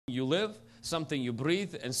you live, something you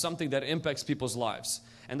breathe, and something that impacts people's lives.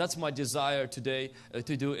 And that's my desire today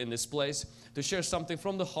to do in this place, to share something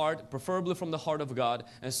from the heart, preferably from the heart of God,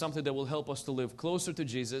 and something that will help us to live closer to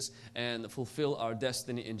Jesus and fulfill our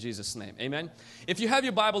destiny in Jesus' name. Amen. If you have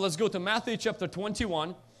your Bible, let's go to Matthew chapter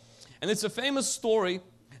 21. And it's a famous story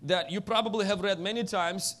that you probably have read many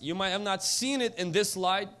times. You might have not seen it in this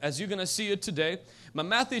light as you're going to see it today. But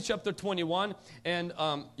Matthew chapter 21, and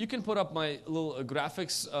you can put up my little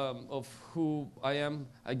graphics of who I am,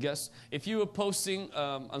 I guess. If you are posting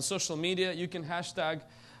on social media, you can hashtag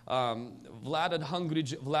Vlad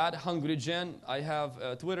hungrygen. I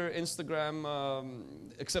have Twitter, Instagram,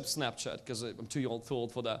 except Snapchat, because I'm too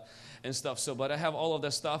old for that and stuff. So, but I have all of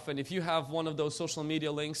that stuff, and if you have one of those social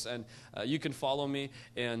media links, and you can follow me,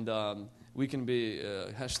 and we can be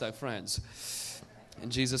hashtag friends. In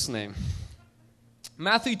Jesus' name.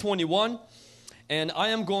 Matthew 21, and I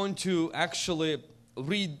am going to actually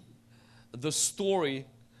read the story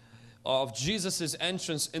of Jesus'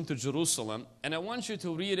 entrance into Jerusalem, and I want you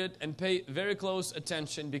to read it and pay very close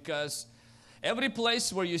attention, because every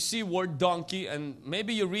place where you see word donkey, and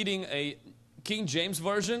maybe you're reading a King James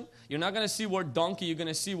version, you're not going to see word donkey, you're going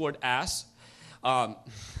to see word ass.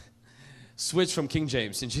 Switch from King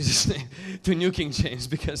James in Jesus' name to New King James,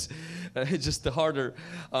 because it's just the harder.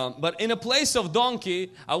 But in a place of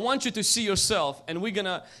donkey, I want you to see yourself, and we're going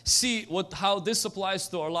to see how this applies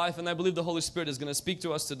to our life, and I believe the Holy Spirit is going to speak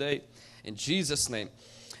to us today in Jesus' name.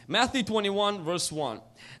 Matthew 21 verse 1.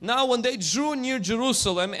 Now when they drew near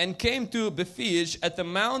Jerusalem and came to Bethphage at the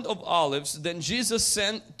Mount of Olives, then Jesus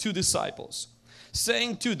sent 2 disciples,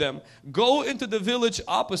 saying to them, go into the village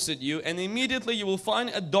opposite you, and immediately you will find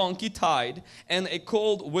a donkey tied and a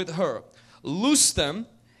colt with her. Loose them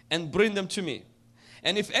and bring them to me.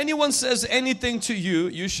 And if anyone says anything to you,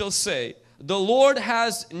 you shall say, the Lord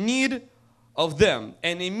has need of them,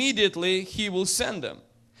 and immediately He will send them.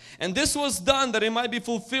 And this was done that it might be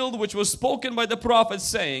fulfilled which was spoken by the prophet,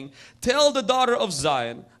 saying, tell the daughter of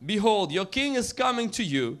Zion, behold, your king is coming to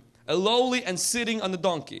you, a lowly and sitting on a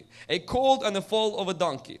donkey, a colt and the foal of a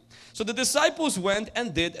donkey. So the disciples went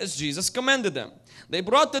and did as Jesus commanded them. They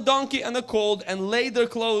brought the donkey and the colt and laid their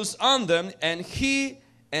clothes on them,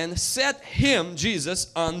 and set him,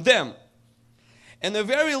 Jesus, on them. And a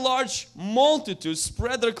very large multitude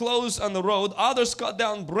spread their clothes on the road. Others cut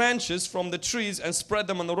down branches from the trees and spread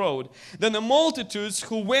them on the road. Then the multitudes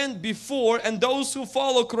who went before and those who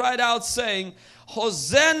followed cried out, saying,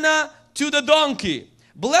 Hosanna to the donkey!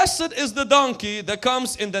 Blessed is the donkey that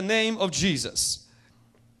comes in the name of Jesus.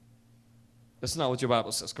 That's not what your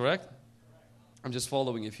Bible says, correct? I'm just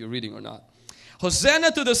following if you're reading or not.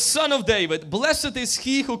 Hosanna to the Son of David. Blessed is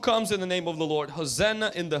he who comes in the name of the Lord.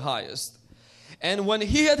 Hosanna in the highest. And when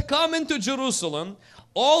he had come into Jerusalem,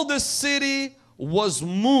 all the city was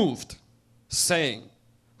moved, saying,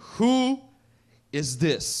 who is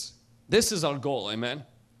this? This is our goal, amen?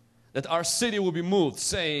 That our city will be moved,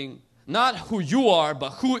 saying, not who you are, but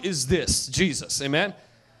who is this? Jesus, amen?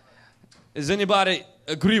 Does anybody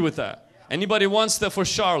agree with that? Anybody wants that for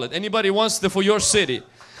Charlotte? Anybody wants that for your city?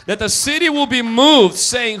 That the city will be moved,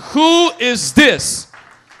 saying, who is this?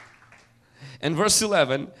 And verse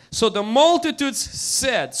 11, so the multitudes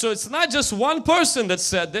said, so it's not just one person that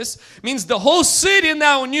said this, it means the whole city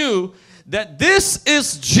now knew that this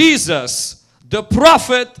is Jesus, the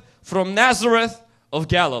prophet from Nazareth of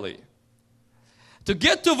Galilee. To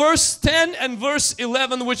get to verse 10 and verse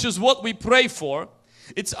 11, which is what we pray for,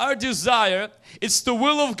 it's our desire, it's the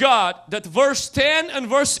will of God that verse 10 and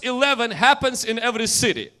verse 11 happens in every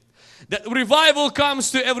city. That revival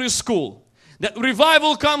comes to every school. That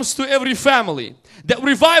revival comes to every family. That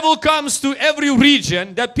revival comes to every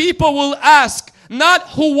region. That people will ask not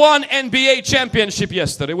who won NBA championship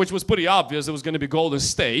yesterday, which was pretty obvious it was going to be Golden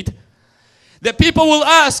State. That people will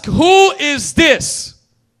ask, who is this?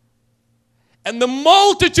 And the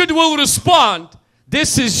multitude will respond,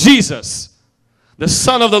 this is Jesus, the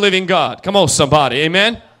Son of the living God. Come on, somebody,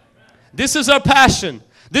 amen? This is our passion.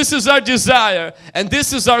 This is our desire, and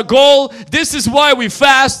this is our goal. This is why we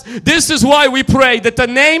fast. This is why we pray, that the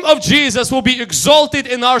name of Jesus will be exalted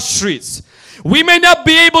in our streets. We may not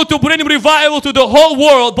be able to bring revival to the whole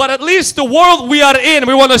world, but at least the world we are in,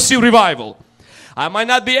 we want to see revival. I might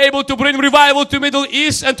not be able to bring revival to Middle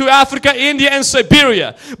East and to Africa, India and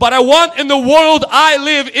Siberia, but I want in the world I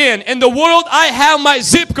live in the world I have my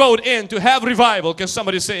zip code in, to have revival. Can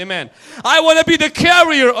somebody say amen? I want to be the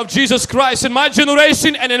carrier of Jesus Christ in my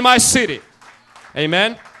generation and in my city.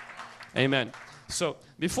 Amen? Amen. So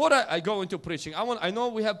before I go into preaching, I know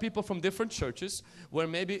we have people from different churches where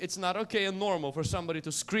maybe it's not okay and normal for somebody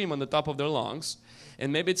to scream on the top of their lungs.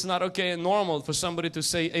 And maybe it's not okay and normal for somebody to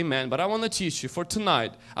say amen. But I want to teach you for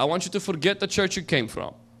tonight. I want you to forget the church you came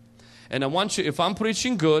from. And I want you, if I'm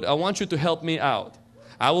preaching good, I want you to help me out.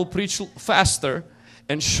 I will preach faster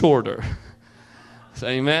and shorter. So,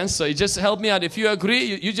 amen. So you just help me out. If you agree,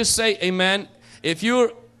 you just say amen. If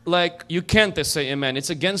you're like, you can't say amen. It's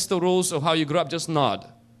against the rules of how you grew up. Just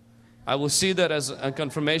nod. I will see that as a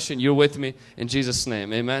confirmation. You're with me in Jesus'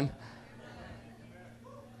 name. Amen.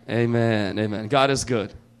 Amen. Amen. God is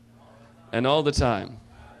good. And all the time.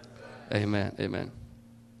 Amen. Amen.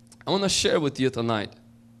 I want to share with you tonight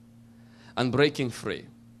on breaking free.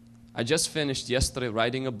 I just finished yesterday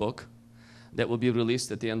writing a book that will be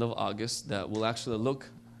released at the end of August that will actually look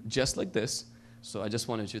just like this. So I just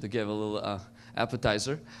wanted you to give a little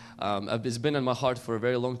appetizer. It's been in my heart for a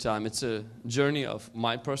very long time. It's a journey of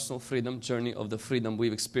my personal freedom, journey of the freedom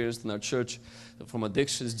we've experienced in our church from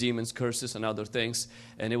addictions, demons, curses, and other things.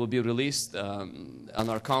 And it will be released on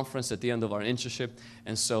our conference at the end of our internship.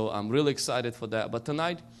 And so I'm really excited for that. But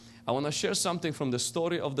tonight, I want to share something from the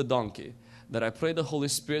story of the donkey that I pray the Holy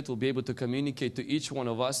Spirit will be able to communicate to each one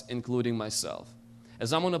of us, including myself.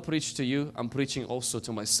 As I'm going to preach to you, I'm preaching also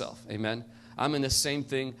to myself. Amen. I'm in the same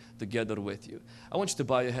thing together with you. I want you to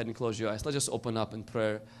bow your head and close your eyes. Let's just open up in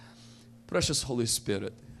prayer. Precious Holy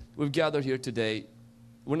Spirit, we've gathered here today.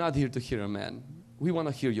 We're not here to hear a man. We want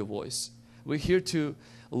to hear your voice. We're here to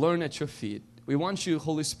learn at your feet. We want you,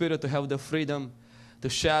 Holy Spirit, to have the freedom to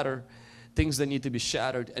shatter things that need to be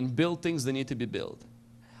shattered and build things that need to be built.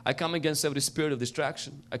 I come against every spirit of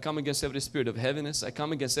distraction. I come against every spirit of heaviness. I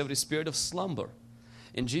come against every spirit of slumber.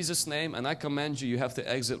 In Jesus' name, and I command you, you have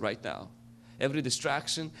to exit right now. Every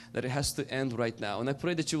distraction, that it has to end right now. And I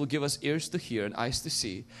pray that you will give us ears to hear and eyes to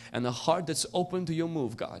see and a heart that's open to your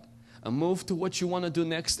move, God. A move to what you want to do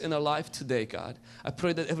next in our life today, God. I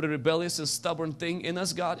pray that every rebellious and stubborn thing in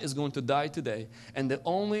us, God, is going to die today. And the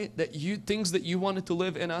only things that you wanted to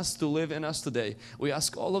live in us today. We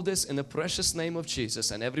ask all of this in the precious name of Jesus.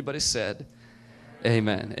 And everybody said,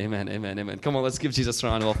 amen, amen, amen, amen. Come on, let's give Jesus a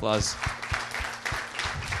round of applause.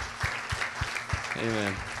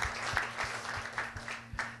 Amen.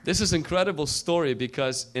 This is an incredible story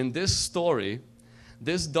because in this story,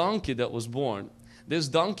 this donkey that was born, this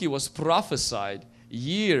donkey was prophesied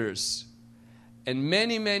years and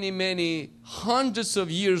many hundreds of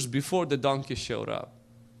years before the donkey showed up.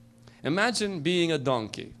 Imagine being a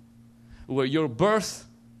donkey where your birth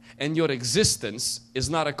and your existence is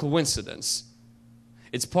not a coincidence.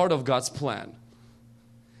 It's part of God's plan.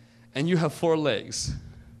 And you have 4 legs.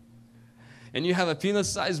 And you have a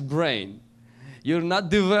peanut-sized brain. You're not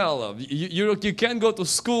developed. You can't go to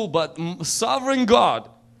school, but sovereign God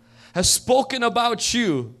has spoken about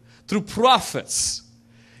you through prophets.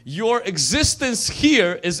 Your existence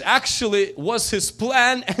here was His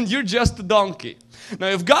plan, and you're just a donkey. Now,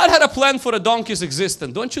 if God had a plan for a donkey's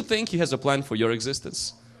existence, don't you think He has a plan for your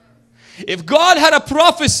existence? If God had a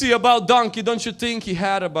prophecy about donkey, don't you think He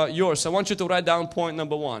had about yours? I want you to write down point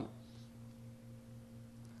number 1.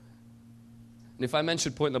 And if I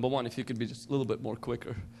mention point number 1, if you could be just a little bit more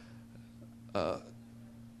quicker.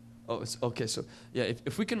 It's okay. So yeah,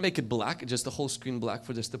 if we can make it black, just the whole screen black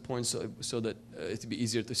for just the point, so that it'd be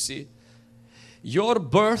easier to see. Your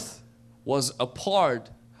birth was a part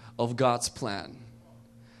of God's plan.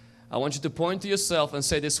 I want you to point to yourself and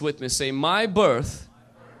say this with me. Say, my birth.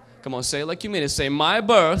 Come on, say it like you mean it. Say, my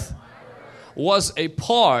birth was a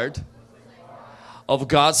part of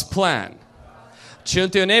God's plan. Turn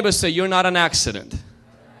to your neighbor, say, you're not an accident.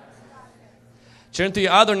 Turn to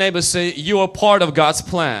your other neighbor, say, you are part of God's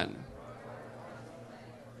plan.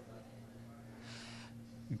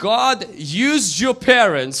 God used your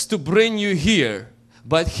parents to bring you here,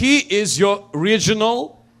 but He is your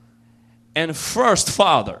original and first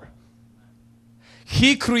father.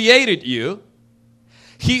 He created you.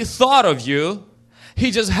 He thought of you.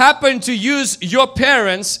 He just happened to use your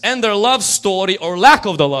parents and their love story or lack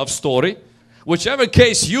of the love story, whichever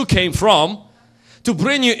case you came from, to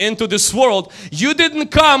bring you into this world. You didn't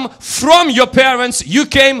come from your parents, you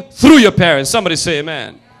came through your parents. Somebody say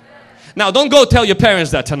amen. Now, don't go tell your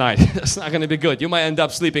parents that tonight. That's not going to be good. You might end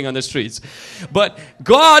up sleeping on the streets. But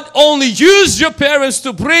God only used your parents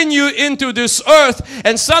to bring you into this earth.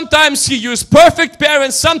 And sometimes He used perfect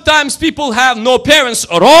parents. Sometimes people have no parents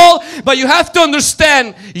at all. But you have to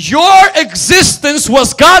understand, your existence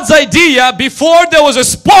was God's idea before there was a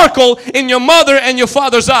sparkle in your mother and your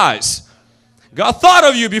father's eyes. God thought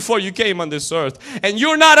of you before you came on this earth. And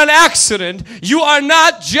you're not an accident. You are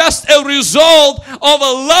not just a result of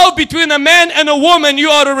a love between a man and a woman. You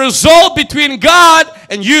are a result between God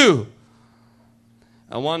and you.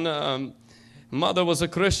 And one mother was a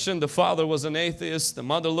Christian. The father was an atheist. The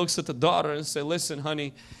mother looks at the daughter and says, listen,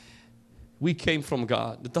 honey, we came from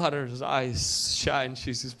God. The daughter's eyes shine.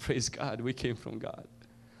 She says, praise God, we came from God.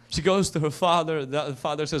 She goes to her father. The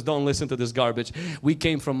father says, don't listen to this garbage. We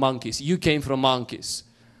came from monkeys. You came from monkeys.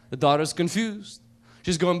 The daughter's confused.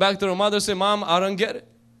 She's going back to her mother and saying, Mom, I don't get it.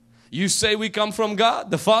 You say we come from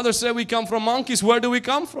God. The father said we come from monkeys. Where do we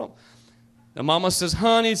come from? The mama says,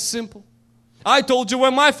 honey, it's simple. I told you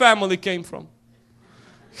where my family came from.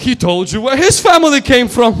 He told you where his family came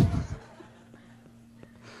from.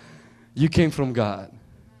 You came from God.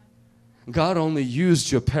 God only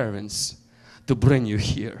used your parents to bring you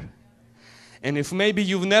here. And if maybe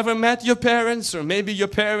you've never met your parents, or maybe your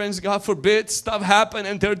parents, God forbid, stuff happened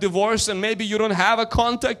and they're divorced, and maybe you don't have a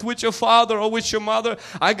contact with your father or with your mother,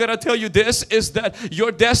 I gotta tell you this, is that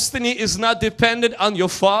your destiny is not dependent on your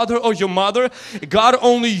father or your mother. God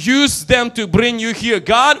only used them to bring you here.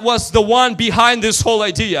 God was the one behind this whole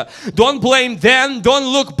idea. Don't blame them. Don't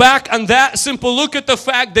look back on that. Simply look at the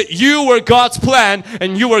fact that you were God's plan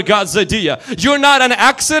and you were God's idea. You're not an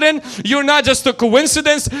accident. You're not just a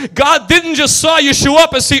coincidence. God didn't just saw you show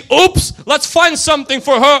up and say, oops, let's find something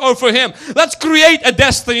for her or for him. Let's create a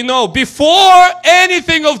destiny. No, before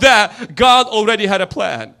anything of that, God already had a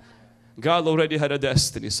plan. God already had a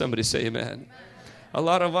destiny. Somebody say amen. A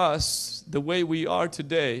lot of us, the way we are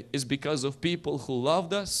today is because of people who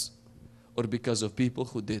loved us or because of people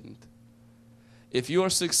who didn't. If you are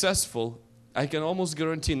successful, I can almost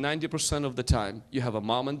guarantee 90% of the time you have a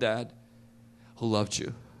mom and dad who loved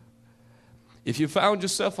you. If you found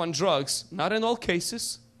yourself on drugs, not in all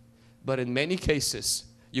cases, but in many cases,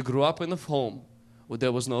 you grew up in a home where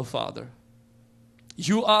there was no father.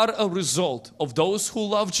 You are a result of those who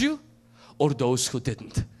loved you or those who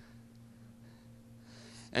didn't.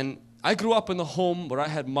 And I grew up in a home where I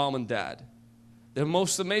had mom and dad. They're the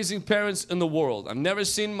most amazing parents in the world. I've never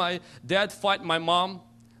seen my dad fight my mom.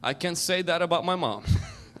 I can't say that about my mom.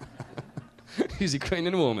 She's a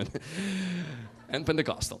Ukrainian woman and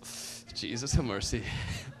Pentecostal. Jesus have mercy.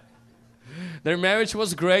 Their marriage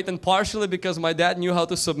was great, and partially because my dad knew how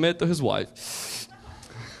to submit to his wife.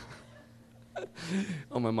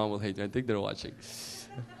 Oh, my mom will hate me. I think they're watching.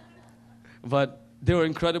 But they were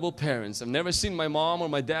incredible parents. I've never seen my mom or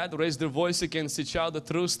my dad raise their voice against each other,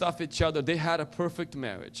 throw stuff at each other. They had a perfect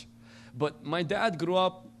marriage. But my dad grew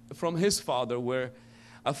up from his father where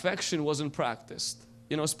affection wasn't practiced.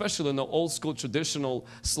 You know, especially in the old school traditional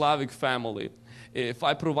Slavic family. If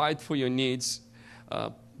I provide for your needs,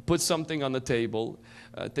 put something on the table,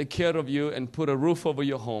 take care of you and put a roof over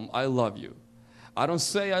your home, I love you. I don't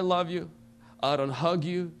say I love you. I don't hug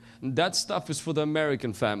you. That stuff is for the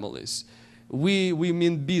American families. We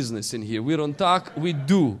mean business in here. We don't talk, we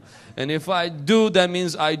do. And if I do, that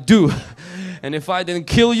means I do. And if I didn't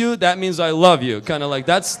kill you, that means I love you. Kind of like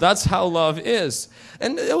that's how love is.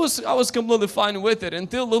 And I was completely fine with it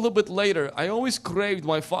until a little bit later. I always craved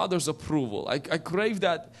my father's approval. I craved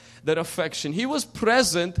that affection. He was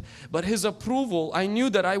present, but his approval, I knew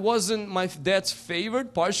that I wasn't my dad's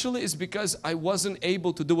favorite. Partially is because I wasn't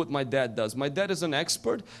able to do what my dad does. My dad is an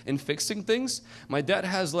expert in fixing things. My dad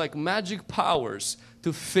has like magic powers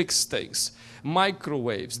to fix things.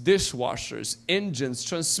 Microwaves, dishwashers, engines,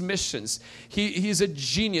 transmissions. He's a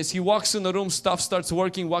genius. He walks in the room, stuff starts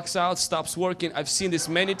working, walks out, stops working. I've seen this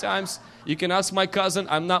many times. You can ask my cousin.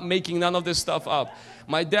 I'm not making none of this stuff up.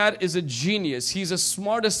 My dad is a genius. He's the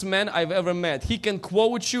smartest man I've ever met. He can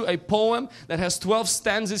quote you a poem that has 12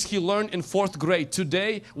 stanzas he learned in 4th grade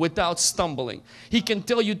today without stumbling. He can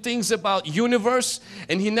tell you things about universe,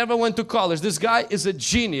 and he never went to college. This guy is a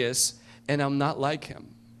genius, and I'm not like him.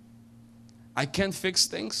 I can't fix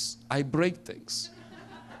things. I break things.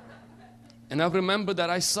 And I remember that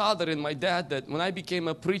I saw that in my dad, that when I became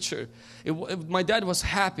a preacher, my dad was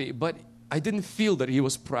happy, but I didn't feel that he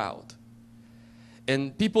was proud.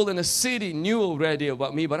 And people in the city knew already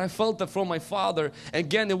about me, but I felt that from my father.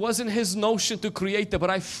 Again, it wasn't his notion to create that, but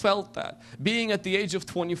I felt that. Being at the age of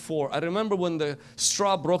 24, I remember when the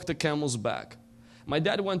straw broke the camel's back. My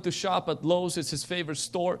dad went to shop at Lowe's, it's his favorite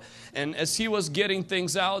store, and as he was getting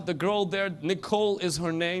things out, the girl there, Nicole is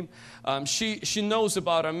her name, she knows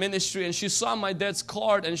about our ministry, and she saw my dad's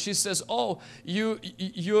card, and she says, oh,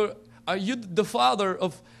 are you the father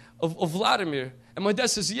of Vladimir? And my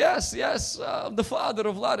dad says, yes, I'm the father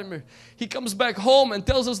of Vladimir. He comes back home and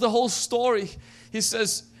tells us the whole story. He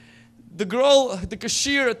says, the girl, the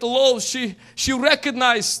cashier at the Lowe's, she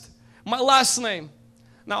recognized my last name.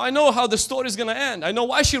 Now I know how the story is going to end. I know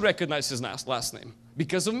why she recognized his last name.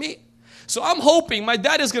 Because of me. So I'm hoping my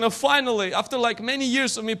dad is going to finally, after like many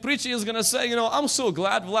years of me preaching, is going to say, I'm so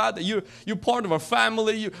glad, Vlad, that you're part of our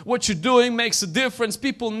family. What you're doing makes a difference.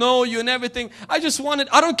 People know you and everything. I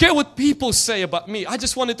don't care what people say about me. I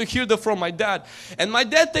just wanted to hear that from my dad. And my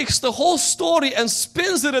dad takes the whole story and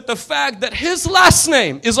spins it at the fact that his last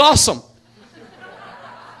name is awesome.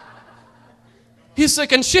 He's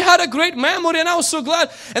like, and she had a great memory, and I was so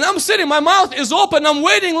glad. And I'm sitting, my mouth is open. I'm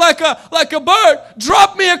waiting like a bird.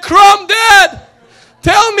 Drop me a crumb, Dad.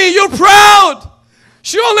 Tell me you're proud.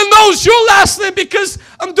 She only knows your last name because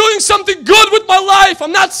I'm doing something good with my life.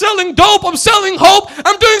 I'm not selling dope. I'm selling hope.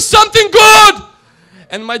 I'm doing something good.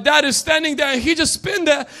 And my dad is standing there, and he just spun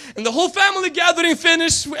there. And the whole family gathering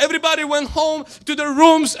finished. Everybody went home to their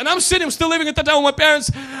rooms. And I'm still living at the time with my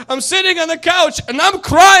parents. I'm sitting on the couch, and I'm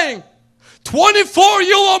crying.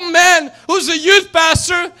 24-year-old man who's a youth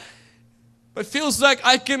pastor, but feels like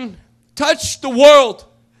I can touch the world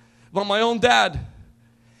by my own dad.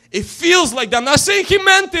 It feels like that. I'm not saying he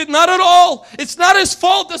meant it, not at all. It's not his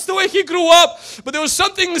fault. That's the way he grew up. But there was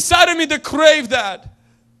something inside of me that craved that.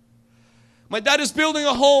 My dad is building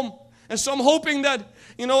a home, and so I'm hoping that,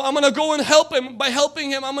 I'm going to go and help him. By helping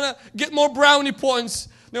him, I'm going to get more brownie points.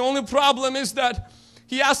 The only problem is that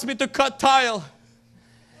he asked me to cut tile.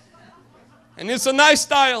 And it's a nice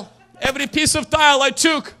tile. Every piece of tile I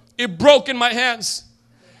took, it broke in my hands.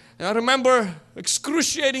 And I remember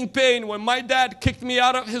excruciating pain when my dad kicked me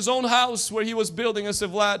out of his own house where he was building. I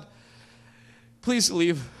said, Vlad, please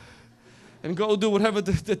leave and go do whatever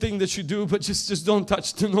the thing that you do, but just don't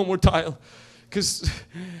touch no more tile, because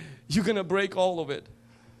you're going to break all of it.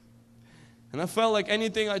 And I felt like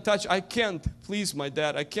anything I touch, I can't please my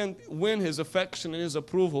dad. I can't win his affection and his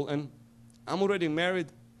approval. And I'm already married.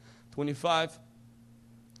 25,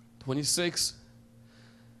 26.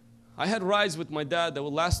 I had rides with my dad that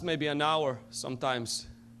would last maybe an hour sometimes.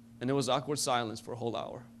 And it was awkward silence for a whole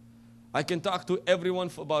hour. I can talk to everyone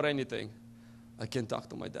about anything. I can't talk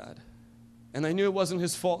to my dad. And I knew it wasn't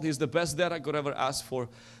his fault. He's the best dad I could ever ask for.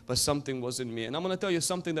 But something was in me. And I'm going to tell you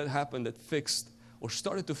something that happened that fixed or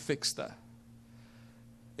started to fix that.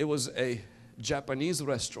 It was a Japanese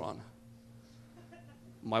restaurant.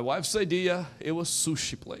 My wife's idea, it was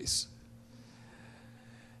sushi place.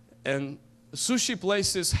 And sushi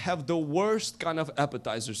places have the worst kind of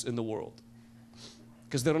appetizers in the world,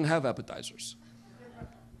 because they don't have appetizers.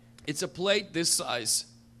 It's a plate this size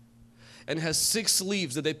and has 6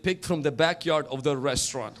 leaves that they picked from the backyard of the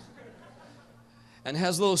restaurant. And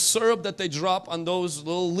has little syrup that they drop on those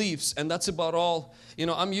little leaves, and that's about all.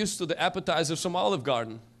 I'm used to the appetizers from Olive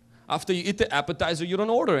Garden. After you eat the appetizer, you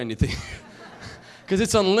don't order anything. Because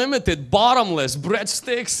it's unlimited, bottomless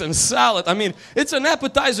breadsticks and salad. I mean, it's an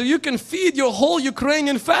appetizer. You can feed your whole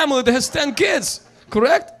Ukrainian family that has 10 kids,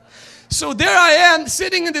 correct? So there I am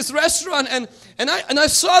sitting in this restaurant, and I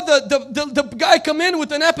saw the guy come in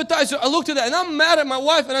with an appetizer. I looked at that, and I'm mad at my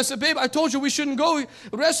wife, and I said, babe, I told you we shouldn't go.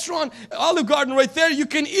 Restaurant, Olive Garden right there, you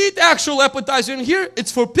can eat actual appetizer. And here,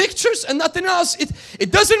 it's for pictures and nothing else. It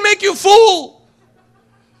doesn't make you full.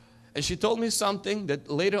 And she told me something that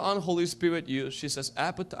later on Holy Spirit used. She says,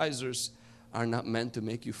 appetizers are not meant to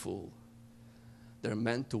make you full. They're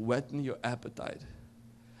meant to whet your appetite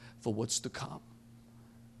for what's to come.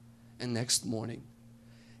 And next morning,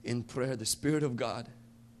 in prayer, the Spirit of God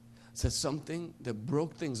said something that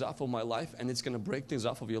broke things off of my life, and it's going to break things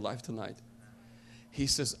off of your life tonight. He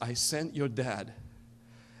says, I sent your dad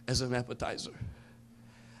as an appetizer,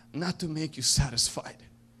 not to make you satisfied,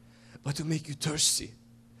 but to make you thirsty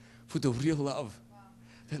for the real love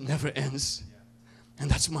that never ends. And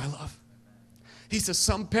that's my love. He says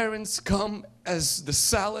some parents come as the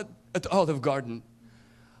salad at the Olive Garden.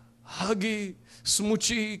 Huggy,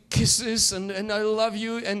 smoochy, kisses, and I love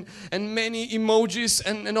you, and many emojis,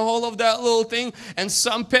 and all of that little thing. And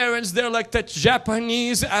some parents, they're like the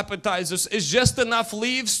Japanese appetizers. It's just enough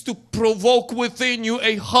leaves to provoke within you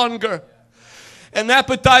a hunger. An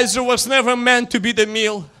appetizer was never meant to be the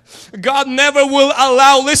meal. God never will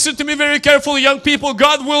allow, listen to me very carefully, young people,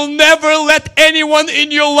 God will never let anyone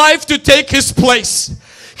in your life to take His place.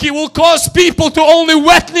 He will cause people to only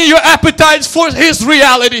whet your appetites for His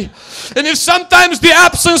reality. And if sometimes the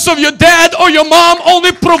absence of your dad or your mom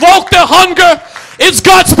only provoke the hunger, it's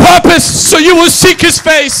God's purpose, so you will seek His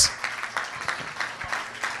face.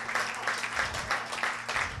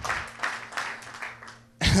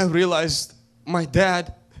 I realized my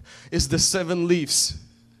dad is the 7 leaves.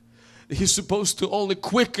 He's supposed to only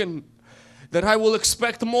quicken, that I will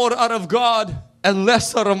expect more out of God and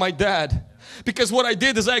less out of my dad. Because what I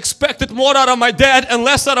did is I expected more out of my dad and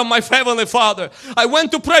less out of my Heavenly Father. I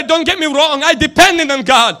went to pray, don't get me wrong, I depended on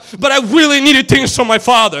God, but I really needed things from my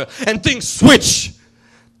Father, and things switch.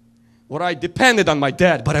 Where I depended on my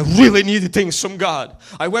dad, but I really needed things from God.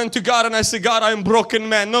 I went to God and I said, God, I'm a broken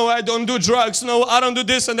man. No, I don't do drugs. No, I don't do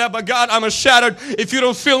this and that. But God, I'm a shattered. If you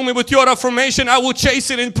don't fill me with your affirmation, I will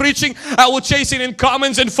chase it in preaching. I will chase it in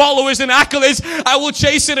comments and followers and accolades. I will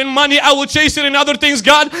chase it in money. I will chase it in other things.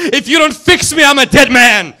 God, if you don't fix me, I'm a dead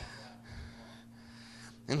man.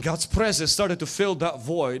 And God's presence started to fill that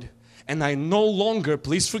void. And I no longer,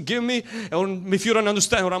 please forgive me if you don't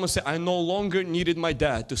understand what I'm going to say, I no longer needed my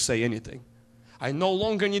dad to say anything. I no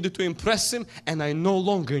longer needed to impress him, and I no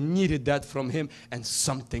longer needed that from him, and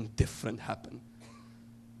something different happened.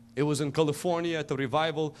 It was in California at the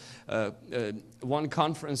revival, one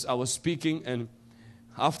conference I was speaking, and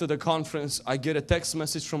after the conference I get a text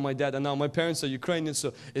message from my dad. And now my parents are Ukrainian,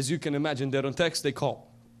 so as you can imagine, they don't text, they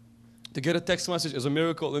call. To get a text message is a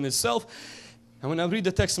miracle in itself. And when I read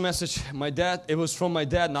the text message, it was from my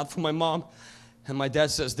dad, not from my mom. And my dad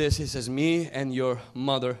says this, he says, me and your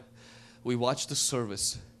mother, we watched the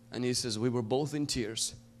service. And he says, we were both in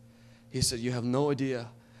tears. He said, you have no idea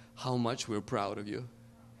how much we're proud of you,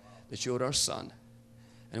 that you're our son.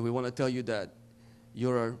 And we want to tell you that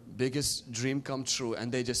you're our biggest dream come true.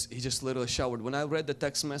 And he just literally showered. When I read the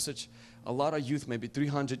text message, a lot of youth, maybe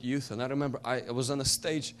 300 youth. And I remember I was on a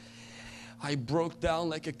stage, I broke down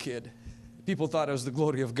like a kid. People thought it was the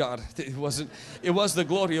glory of God. It wasn't. It was the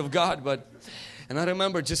glory of God, and I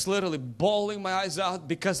remember just literally bawling my eyes out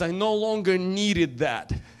because I no longer needed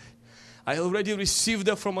that. I already received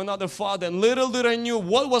it from another father, and little did I knew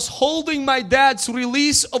what was holding my dad's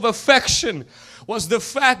release of affection was the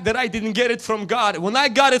fact that I didn't get it from God. When I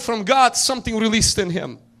got it from God, something released in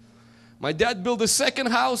him. My dad built a second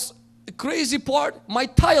house. The crazy part, my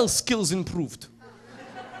tile skills improved.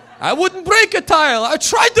 I wouldn't break a tile. I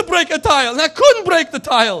tried to break a tile and I couldn't break the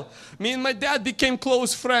tile. Me and my dad became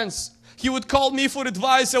close friends. He would call me for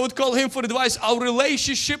advice. I would call him for advice. Our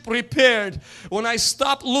relationship repaired when I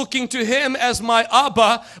stopped looking to him as my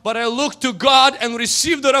Abba, but I looked to God and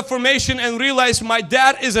received the affirmation and realized my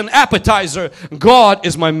dad is an appetizer. God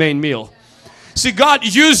is my main meal. See, God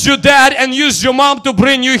used your dad and used your mom to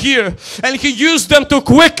bring you here. And He used them to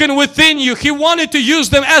quicken within you. He wanted to use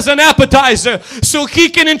them as an appetizer so He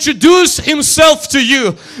can introduce Himself to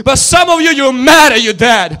you. But some of you, you're mad at your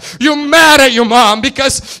dad. You're mad at your mom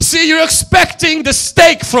because, see, you're expecting the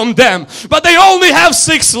steak from them. But they only have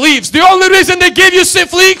 6 leaves. The only reason they gave you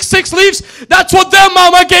 6 leaves, that's what their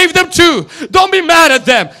mama gave them too. Don't be mad at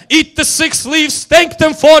them. Eat the 6 leaves, thank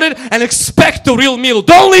them for it, and expect the real meal.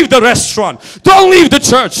 Don't leave the restaurant. Don't leave the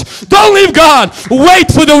church. Don't leave God.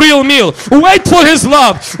 Wait for the real meal. Wait for His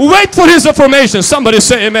love. Wait for His affirmation. Somebody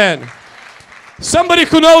say amen. Somebody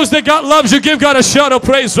who knows that God loves you, give God a shout of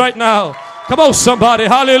praise right now. Come on, somebody.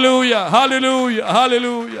 Hallelujah. Hallelujah.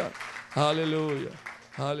 Hallelujah. Hallelujah.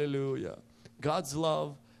 Hallelujah. God's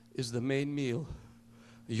love is the main meal.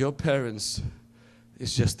 Your parents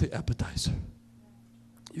is just the appetizer.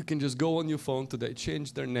 You can just go on your phone today,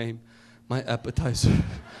 change their name, my appetizer.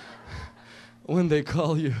 When they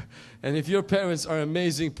call you. And if your parents are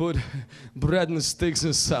amazing, put bread and sticks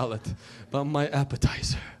and salad. But my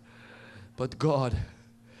appetizer. But God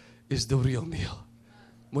is the real meal.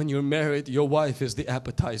 When you're married, your wife is the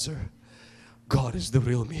appetizer. God is the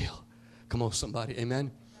real meal. Come on, somebody.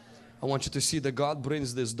 Amen. I want you to see that God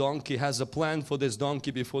brings this donkey, has a plan for this donkey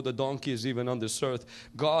before the donkey is even on this earth.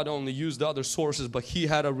 God only used other sources, but He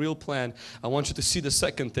had a real plan. I want you to see the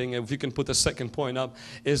second thing, if you can put the second point up,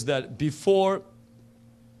 is that before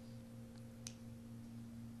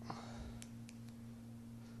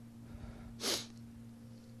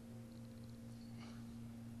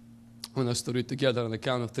I want us to read together on the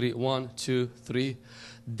count of 3. 1, 2, 3.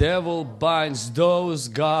 Devil binds those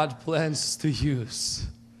God plans to use.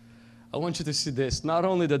 I want you to see this. Not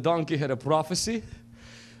only the donkey had a prophecy,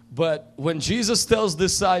 but when Jesus tells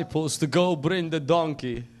disciples to go bring the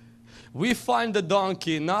donkey, we find the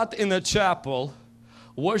donkey not in a chapel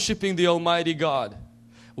worshiping the Almighty God.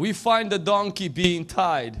 We find the donkey being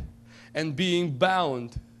tied and being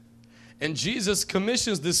bound. And Jesus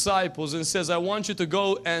commissions disciples and says, I want you to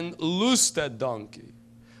go and loose that donkey.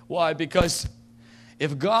 Why? Because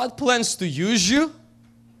if God plans to use you,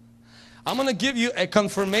 I'm going to give you a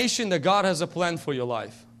confirmation that God has a plan for your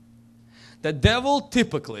life. The devil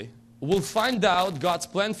typically will find out God's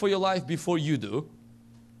plan for your life before you do.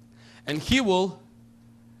 And he will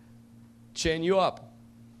chain you up.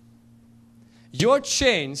 Your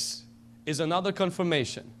chains is another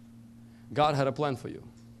confirmation God had a plan for you.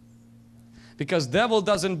 Because devil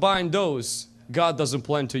doesn't bind those God doesn't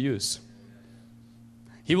plan to use.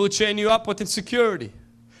 He will chain you up with insecurity.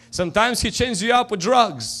 Sometimes he chains you up with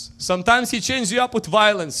drugs. Sometimes he chains you up with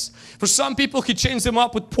violence. For some people, he chains them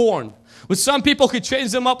up with porn. With some people, he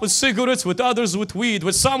chains them up with cigarettes. With others, with weed.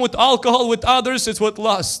 With some, with alcohol. With others, it's with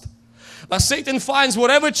lust. But Satan finds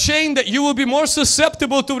whatever chain that you will be more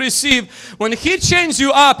susceptible to receive. When he chains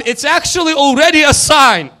you up, it's actually already a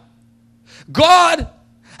sign. God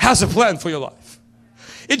has a plan for your life.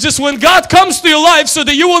 It's just when God comes to your life so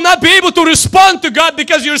that you will not be able to respond to God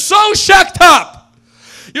because you're so shacked up.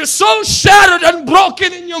 You're so shattered and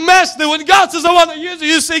broken in your mess that when God says, I want to use you,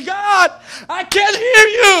 you say, God, I can't hear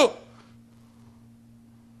you.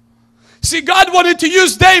 See, God wanted to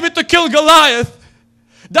use David to kill Goliath.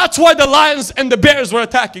 That's why the lions and the bears were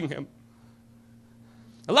attacking him.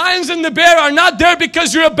 The lions and the bear are not there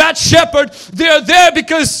because you're a bad shepherd. They are there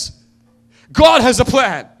because God has a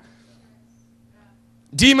plan.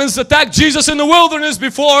 Demons attacked Jesus in the wilderness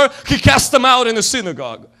before he cast them out in the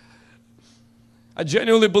synagogue. I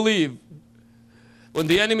genuinely believe when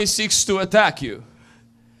the enemy seeks to attack you,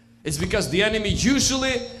 it's because the enemy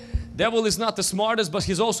usually, devil is not the smartest, but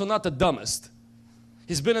he's also not the dumbest.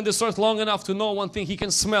 He's been in this earth long enough to know one thing. He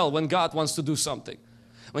can smell when God wants to do something.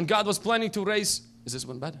 When God was planning to raise, is this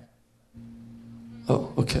one bad?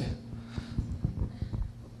 Oh, okay.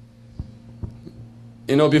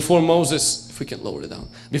 You know, before Moses, if we can lower it down.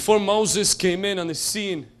 Before Moses came in on the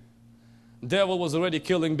scene, devil was already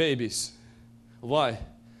killing babies. Why?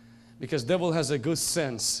 Because devil has a good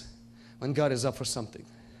sense when God is up for something.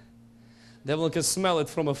 Devil can smell it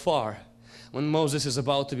from afar when Moses is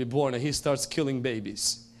about to be born and he starts killing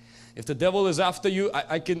babies. If the devil is after you,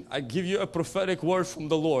 I give you a prophetic word from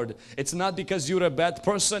the Lord. It's not because you're a bad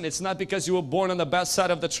person. It's not because you were born on the bad side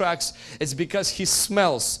of the tracks. It's because he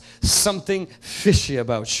smells something fishy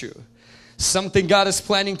about you. Something God is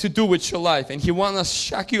planning to do with your life. And he wants to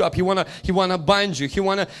shack you up. He wanna bind you. He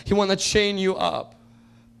wanna chain you up.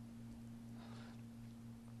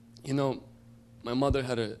 You know, my mother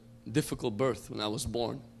had a difficult birth when I was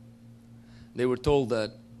born. They were told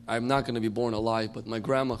that I'm not going to be born alive, but my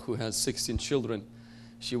grandma, who has 16 children,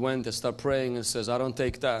 she went and started praying and says, I don't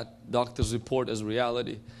take that doctor's report as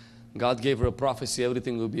reality. God gave her a prophecy,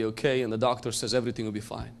 everything will be okay, and the doctor says everything will be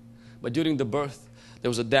fine. But during the birth, there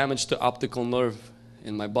was a damage to optical nerve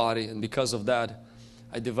in my body, and because of that,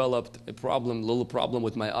 I developed a little problem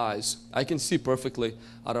with my eyes. I can see perfectly.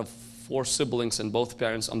 Out of 4 siblings and both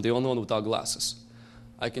parents, I'm the only one without glasses.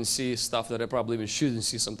 I can see stuff that I probably even shouldn't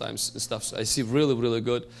see sometimes and stuff. So I see really, really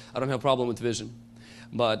good. I don't have a problem with vision.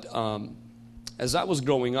 But as I was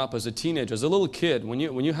growing up as a teenager, as a little kid, when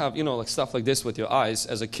you have, you know, like stuff like this with your eyes,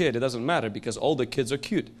 as a kid, it doesn't matter because all the kids are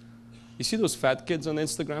cute. You see those fat kids on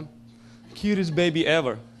Instagram? Cutest baby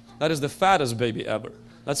ever. That is the fattest baby ever.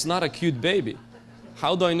 That's not a cute baby.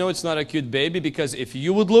 How do I know it's not a cute baby? Because if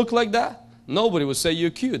you would look like that, nobody would say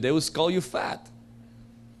you're cute. They would call you fat.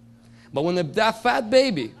 But when that fat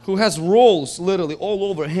baby, who has rolls literally all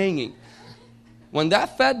over hanging, when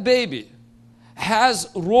that fat baby has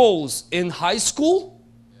rolls in high school,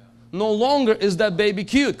 no longer is that baby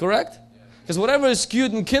cute, correct? Because whatever is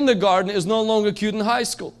cute in kindergarten is no longer cute in high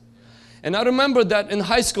school. And I remember that in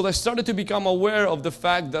high school I started to become aware of the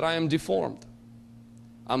fact that I am deformed.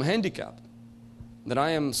 I'm handicapped.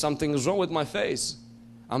 That something is wrong with my face.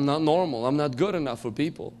 I'm not normal. I'm not good enough for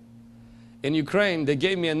people. In Ukraine, they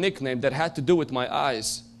gave me a nickname that had to do with my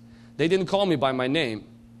eyes. They didn't call me by my name.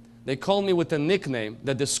 They called me with a nickname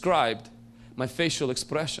that described my facial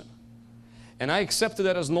expression. And I accepted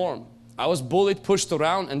that as norm. I was bullied, pushed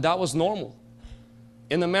around, and that was normal.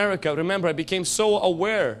 In America, remember, I became so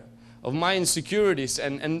aware of my insecurities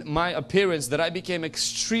and my appearance that I became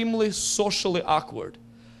extremely socially awkward.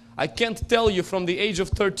 I can't tell you from the age of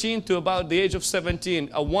 13 to about the age of 17,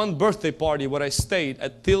 one birthday party where I stayed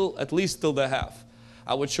at least till the half.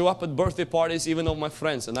 I would show up at birthday parties even of my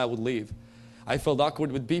friends and I would leave. I felt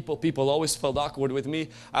awkward with people. People always felt awkward with me.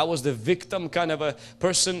 I was the victim kind of a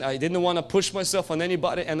person. I didn't want to push myself on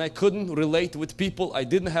anybody and I couldn't relate with people. I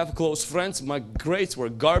didn't have close friends. My grades were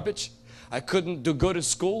garbage. I couldn't do good at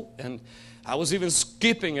school and I was even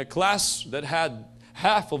skipping a class that had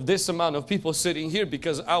half of this amount of people sitting here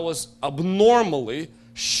because I was abnormally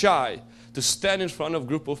shy to stand in front of a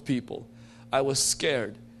group of people. I was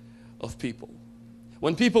scared of people.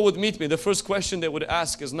 When people would meet me, the first question they would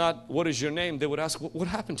ask is not, what is your name? They would ask, what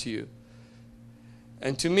happened to you?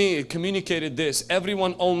 And to me, it communicated this.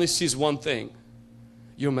 Everyone only sees one thing.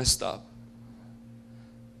 You're messed up.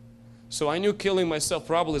 So I knew killing myself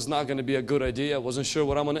probably is not going to be a good idea. I wasn't sure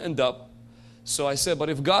where I'm going to end up. So I said, but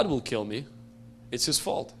if God will kill me, it's His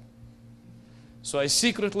fault. So I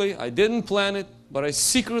didn't plan it, but I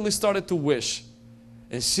secretly started to wish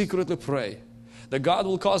and secretly pray that God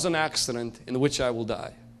will cause an accident in which I will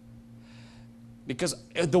die. Because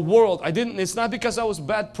the world, it's not because I was a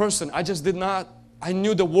bad person. I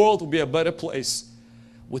knew the world would be a better place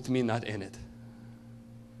with me not in it.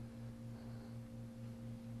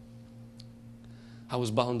 I was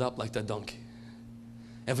bound up like that donkey.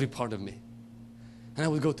 Every part of me. And I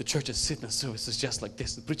would go to church and sit in the services just like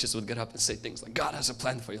this. The preachers would get up and say things like, God has a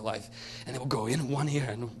plan for your life. And they would go in one ear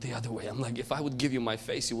and the other way. I'm like, if I would give you my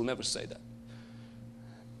face, you will never say that.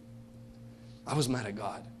 I was mad at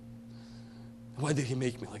God. Why did He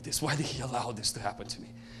make me like this? Why did He allow this to happen to me?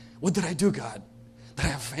 What did I do, God? Did I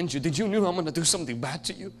offend you? Did you know I'm going to do something bad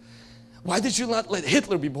to you? Why did you not let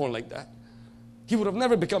Hitler be born like that? He would have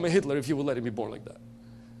never become a Hitler if you would let him be born like that.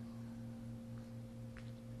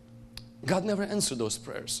 God never answered those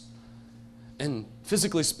prayers. And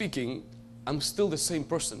physically speaking, I'm still the same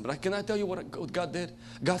person. But can I tell you what God did?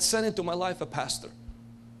 God sent into my life a pastor,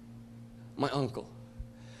 my uncle,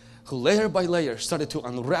 who layer by layer started to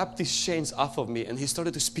unwrap these chains off of me, and he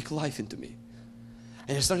started to speak life into me.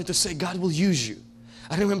 And he started to say, God will use you.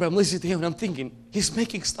 I remember I'm listening to him and I'm thinking, he's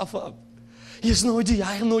making stuff up. He has no idea.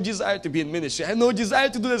 I have no desire to be in ministry. I have no desire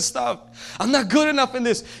to do this stuff. I'm not good enough in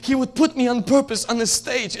this. He would put me on purpose on the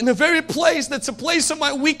stage in the very place that's a place of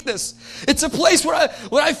my weakness. It's a place where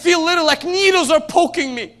I feel little, like needles are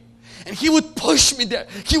poking me. And He would push me there.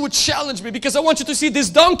 He would challenge me, because I want you to see,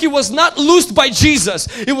 this donkey was not loosed by Jesus.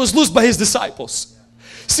 It was loosed by His disciples.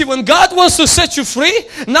 See, when God wants to set you free,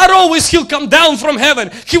 not always He'll come down from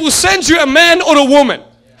heaven. He will send you a man or a woman.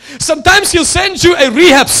 Sometimes He'll send you a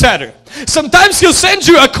rehab center. Sometimes He'll send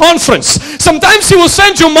you a conference. Sometimes He will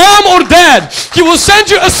send you mom or dad. He will send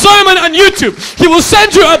you a sermon on YouTube. He will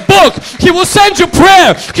send you a book. He will send you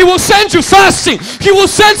prayer. He will send you fasting. He will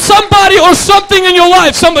send somebody or something in your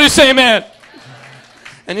life. Somebody say amen.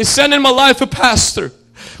 And He sent in my life a pastor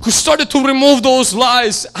who started to remove those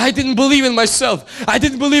lies. I didn't believe in myself. I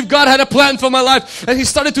didn't believe God had a plan for my life. And he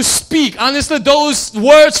started to speak. Honestly, those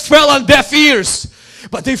words fell on deaf ears.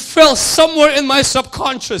 But they fell somewhere in my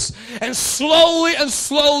subconscious. And slowly,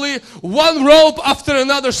 one rope after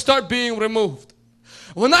another start being removed.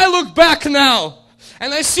 When I look back now,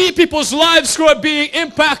 and I see people's lives who are being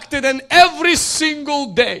impacted, and every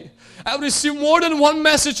single day, I receive more than one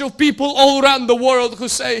message of people all around the world who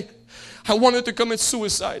say, I wanted to commit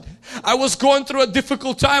suicide. I was going through a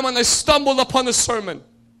difficult time and I stumbled upon a sermon.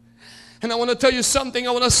 And I want to tell you something.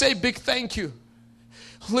 I want to say big thank you.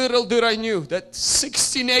 Little did I knew that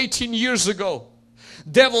 16, 18 years ago,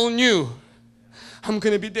 devil knew I'm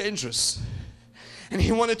going to be dangerous. And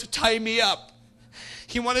he wanted to tie me up.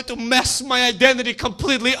 He wanted to mess my identity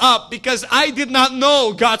completely up, because I did not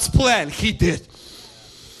know God's plan. He did.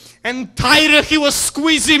 And tighter he was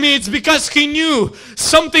squeezing me, it's because he knew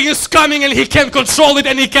something is coming and he can't control it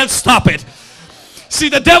and he can't stop it. See,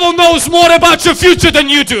 the devil knows more about your future than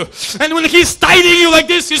you do. And when he's tightening you like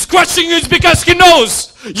this, he's crushing you, it's because he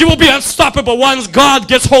knows you will be unstoppable once God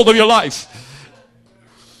gets hold of your life.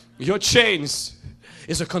 Your chains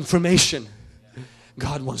is a confirmation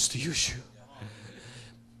God wants to use you.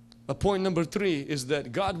 But point number 3 is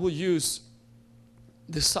that God will use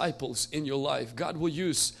disciples in your life. God will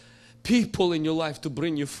use people in your life to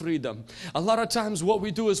bring you freedom. A lot of times what we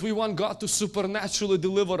do is we want God to supernaturally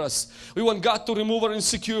deliver us. We want God to remove our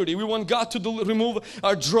insecurity. We want God to remove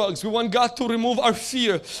our drugs. We want God to remove our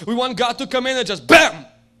fear. We want God to come in and just BAM!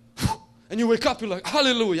 And you wake up, you're like,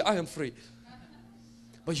 hallelujah, I am free.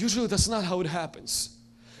 But usually that's not how it happens.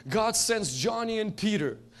 God sends Johnny and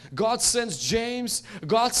Peter. God sends James,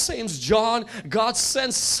 God sends John, God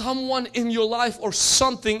sends someone in your life or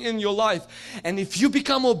something in your life. And if you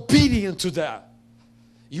become obedient to that,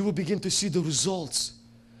 you will begin to see the results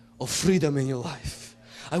of freedom in your life.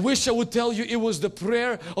 I wish I would tell you it was the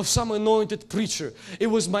prayer of some anointed preacher. It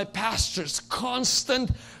was my pastor's constant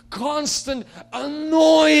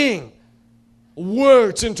annoying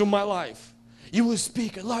words into my life. You will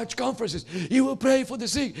speak at large conferences. You will pray for the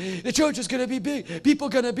sick. The church is going to be big. People are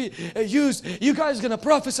going to be used. You guys are going to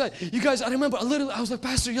prophesy. You guys, I remember I was like,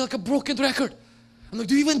 Pastor, you're like a broken record. I'm like,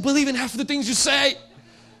 do you even believe in half of the things you say?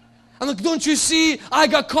 I'm like, don't you see? I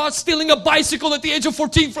got caught stealing a bicycle at the age of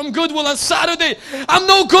 14 from Goodwill on Saturday. I'm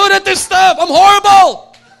no good at this stuff. I'm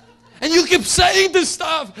horrible. And you keep saying this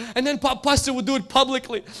stuff. And then Pastor would do it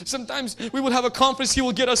publicly. Sometimes we would have a conference. He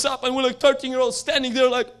would get us up and we're like 13-year-olds standing there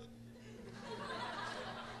like,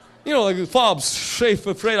 you know, like fobs,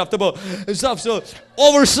 afraid of the boat and stuff. So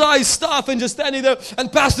oversized stuff and just standing there.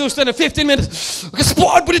 And Pastor was standing 15 minutes.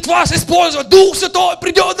 Господь будет вас использовать. Дух Святой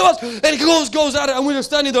придет до вас. And he goes out and we're just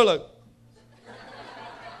standing there like.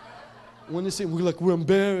 When they say we're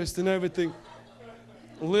embarrassed and everything.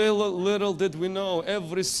 Little did we know,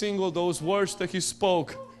 every single those words that he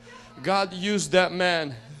spoke, God used that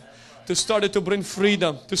man to start to bring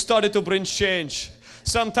freedom, to start to bring change.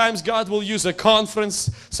 Sometimes God will use a conference.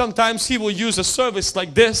 Sometimes He will use a service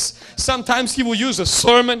like this. Sometimes He will use a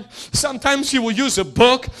sermon. Sometimes He will use a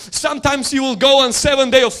book. Sometimes He will go on 7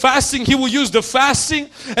 days of fasting. He will use the fasting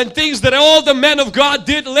and things that all the men of God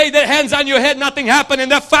did. Lay their hands on your head, nothing happened.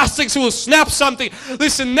 And that fasting will snap something.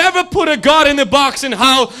 Listen, never put a God in a box in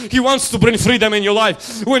how He wants to bring freedom in your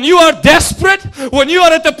life. When you are desperate, when you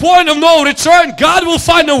are at the point of no return, God will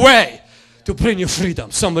find a way to bring you freedom.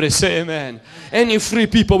 Somebody say amen. Any free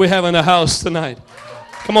people we have in the house tonight?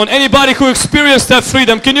 Come on, anybody who experienced that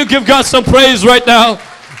freedom, can you give God some praise right now?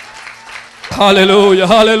 Hallelujah,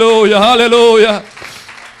 hallelujah, hallelujah.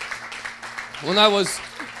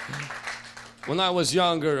 When I was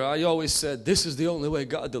younger, I always said, this is the only way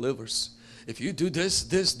God delivers. If you do this.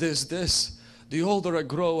 The older I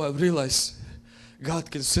grow, I realize God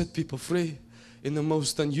can set people free in the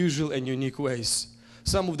most unusual and unique ways.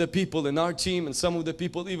 Some of the people in our team and some of the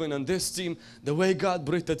people even on this team, the way God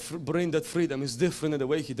bring that freedom is different than the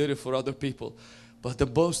way He did it for other people. But the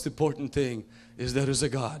most important thing is there is a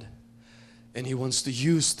God and He wants to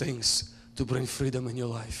use things to bring freedom in your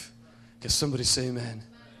life. Can somebody say amen?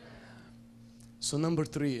 So number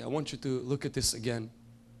 3, I want you to look at this again,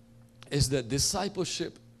 is that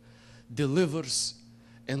discipleship delivers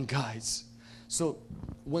and guides. So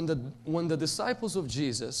when the disciples of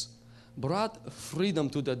Jesus brought freedom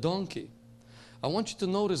to the donkey, I want you to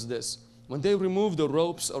notice this. When they removed the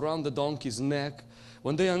ropes around the donkey's neck,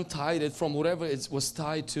 when they untied it from wherever it was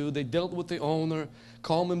tied to, they dealt with the owner,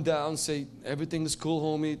 calm him down, say, everything is cool,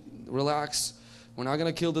 homie, relax. We're not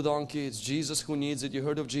going to kill the donkey. It's Jesus who needs it. You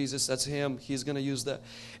heard of Jesus. That's Him. He's going to use that.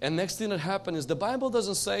 And next thing that happened is the Bible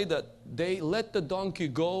doesn't say that they let the donkey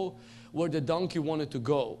go where the donkey wanted to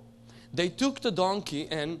go. They took the donkey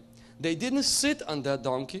and they didn't sit on that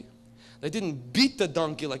donkey. They didn't beat the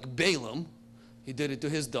donkey like Balaam. He did it to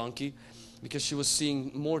his donkey because she was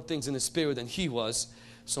seeing more things in the spirit than he was.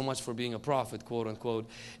 So much for being a prophet, quote unquote.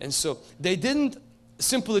 And so they didn't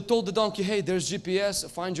simply told the donkey, hey, there's GPS,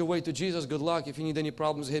 find your way to Jesus, good luck. If you need any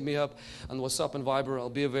problems, hit me up on WhatsApp and Viber, I'll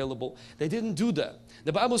be available. They didn't do that.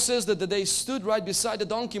 The Bible says that they stood right beside the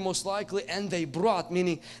donkey most likely and they brought,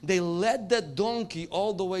 meaning they led that donkey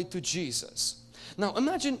all the way to Jesus. Now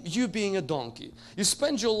imagine you being a donkey. You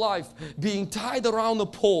spend your life being tied around a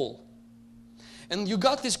pole. And you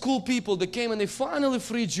got these cool people that came and they finally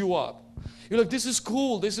freed you up. You're like, this is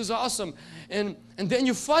cool, this is awesome. And then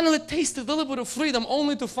you finally tasted a little bit of freedom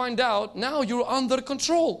only to find out now you're under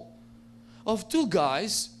control of 2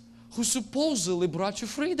 guys who supposedly brought you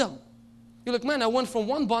freedom. You're like, man, I went from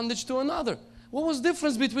one bondage to another. What was the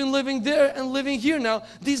difference between living there and living here now?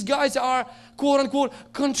 These guys are, quote unquote,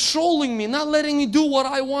 controlling me, not letting me do what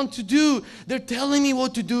I want to do. They're telling me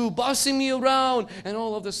what to do, bossing me around, and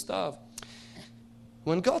all of this stuff.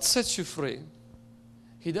 When God sets you free,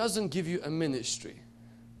 He doesn't give you a ministry.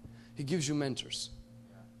 He gives you mentors.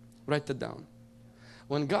 Write that down.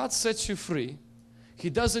 When God sets you free, He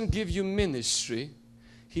doesn't give you ministry.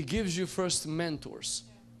 He gives you first mentors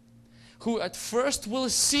who at first will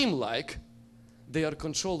seem like they are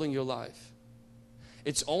controlling your life.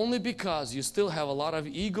 It's only because you still have a lot of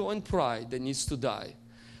ego and pride that needs to die.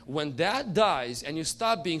 When that dies and you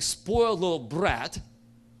stop being spoiled little brat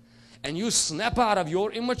and you snap out of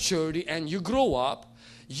your immaturity and you grow up,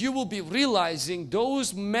 you will be realizing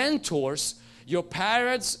those mentors, your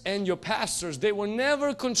parents and your pastors, they were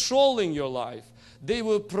never controlling your life. They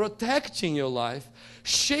were protecting your life,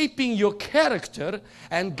 shaping your character,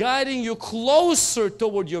 and guiding you closer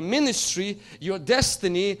toward your ministry, your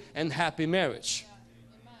destiny, and happy marriage.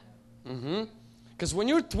 Because when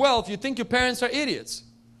you're 12, you think your parents are idiots.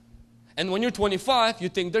 And when you're 25, you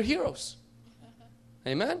think they're heroes.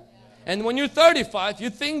 Amen? And when you're 35,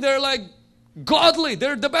 you think they're like godly.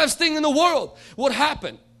 They're the best thing in the world. What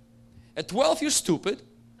happened? At 12, you're stupid.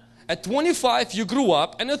 At 25, you grew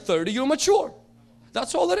up. And at 30, you're mature.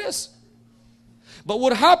 That's all it is. But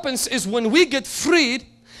what happens is when we get freed,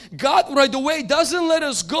 God right away doesn't let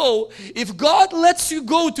us go. If God lets you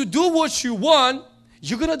go to do what you want,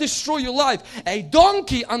 you're going to destroy your life. A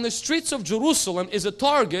donkey on the streets of Jerusalem is a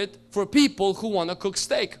target for people who want to cook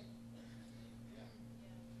steak.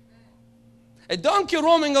 A donkey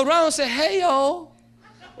roaming around say, hey yo,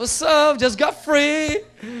 what's up? Just got free.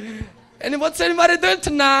 And what's anybody doing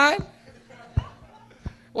tonight?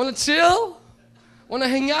 Want to chill? Want to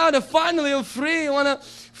hang out and finally I'm free? Want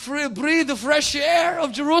to breathe the fresh air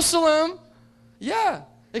of Jerusalem? Yeah,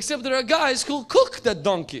 except there are guys who cook that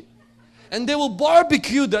donkey. And they will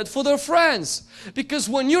barbecue that for their friends. Because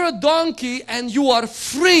when you're a donkey and you are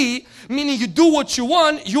free, meaning you do what you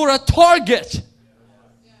want, you're a target.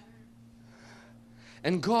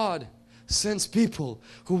 And God sends people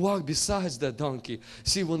who walk besides that donkey.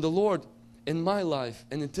 See, when the Lord in my life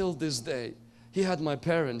and until this day, He had my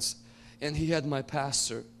parents and He had my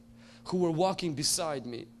pastor who were walking beside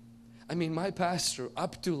me. I mean, my pastor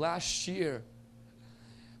up to last year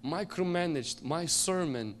micromanaged my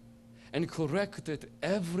sermon and corrected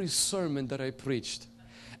every sermon that I preached.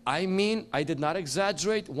 I mean, I did not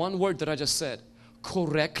exaggerate one word that I just said.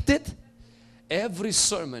 Corrected every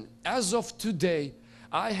sermon. As of today,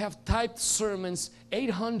 I have typed sermons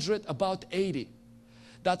 800, about 80.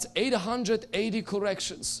 That's 880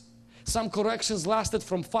 corrections. Some corrections lasted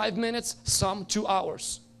from 5 minutes, some 2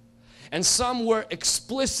 hours. And some were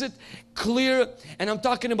explicit, clear, and I'm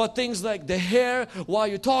talking about things like the hair, why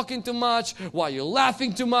you're talking too much, why you're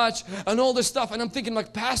laughing too much, and all this stuff. And I'm thinking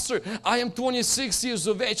like, Pastor, I am 26 years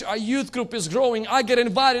of age, our youth group is growing, I get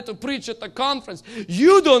invited to preach at the conference.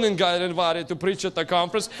 You don't get invited to preach at the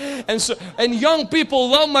conference. And young people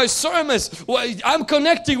love my sermons. Well, I'm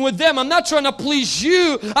connecting with them. I'm not trying to please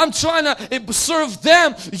you. I'm trying to serve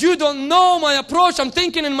them. You don't know my approach. I'm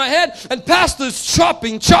thinking in my head, and Pastor is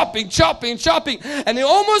chopping. And it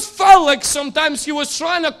almost felt like sometimes he was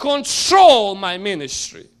trying to control my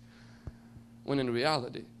ministry. When in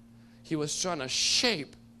reality, he was trying to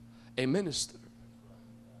shape a minister.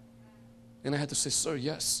 And I had to say, sir,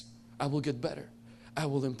 yes, I will get better. I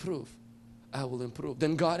will improve. I will improve.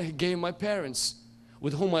 Then God gave my parents,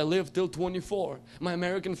 with whom I lived till 24. My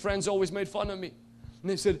American friends always made fun of me. And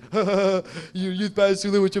they said, you youth pastor,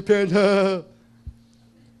 you live with your parents.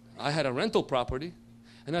 I had a rental property.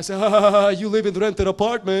 And I said, you live in a rented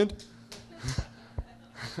apartment.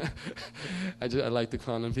 I like to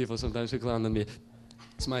clown on people sometimes who clown on me.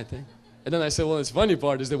 It's my thing. And then I said, well, the funny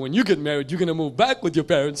part is that when you get married, you're going to move back with your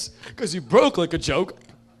parents because you broke like a joke.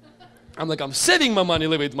 I'm like, I'm saving my money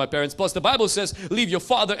living with my parents. Plus the Bible says, leave your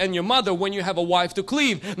father and your mother when you have a wife to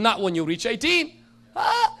cleave, not when you reach 18.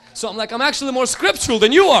 So I'm like, I'm actually more scriptural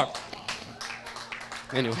than you are.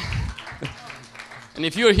 Anyway. And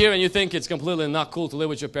if you're here and you think it's completely not cool to live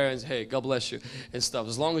with your parents, hey, God bless you and stuff,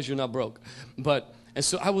 as long as you're not broke. And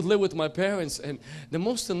so I would live with my parents, and the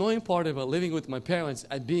most annoying part about living with my parents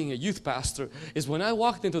and being a youth pastor is when I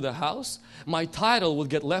walked into the house, my title would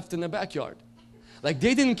get left in the backyard. Like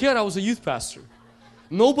they didn't care I was a youth pastor.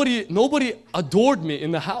 Nobody adored me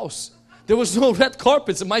in the house. There was no red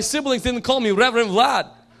carpets, and my siblings didn't call me Reverend Vlad.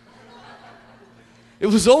 It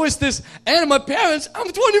was always this, and my parents,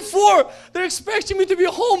 I'm 24, they're expecting me to be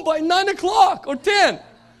home by 9 o'clock or 10.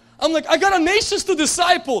 I'm like, I got a nations to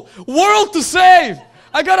disciple, world to save.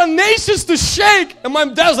 I got a nations to shake. And my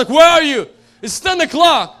dad's like, where are you? It's 10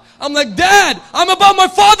 o'clock. I'm like, Dad, I'm about my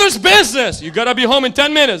father's business. You got to be home in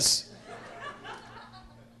 10 minutes.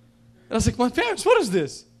 And I was like, my parents, what is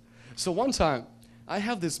this? So one time, I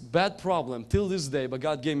have this bad problem till this day, but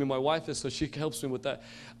God gave me my wife, so she helps me with that.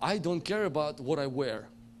 I don't care about what I wear.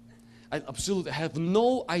 I absolutely have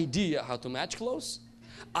no idea how to match clothes.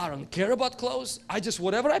 I don't care about clothes.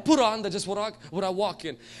 Whatever I put on, that's just what I walk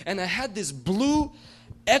in. And I had this blue,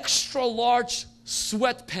 extra large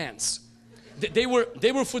sweatpants. They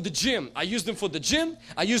were for the gym. I used them for the gym.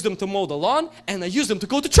 I used them to mow the lawn, and I used them to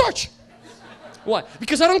go to church. Why?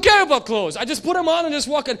 Because I don't care about clothes. I just put them on and just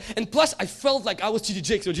walk in. And plus, I felt like I was T.D.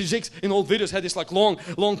 Jakes. So T.D. Jakes in old videos had this like long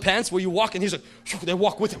pants where you walk and he's like, they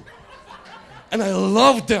walk with him. And I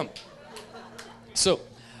loved them. So,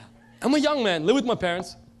 I'm a young man, live with my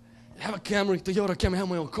parents. I have a Camry, Toyota Camry, I have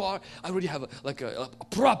my own car. I already have a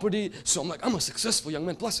property. So I'm like, I'm a successful young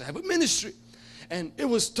man. Plus, I have a ministry. And it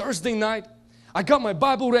was Thursday night. I got my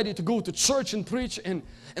Bible ready to go to church and preach. And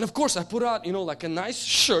of course, I put out, like a nice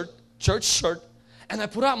shirt, church shirt. And I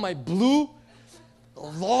put out my blue,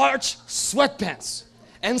 large sweatpants.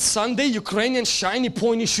 And Sunday, Ukrainian shiny,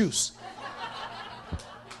 pointy shoes.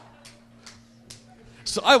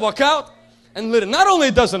 So I walk out, and not only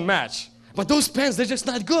it doesn't match, but those pants, they're just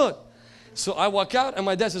not good. So I walk out, and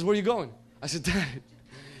my dad says, where are you going? I said, Dad,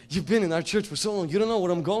 you've been in our church for so long. You don't know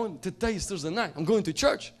where I'm going? Today is Thursday night. I'm going to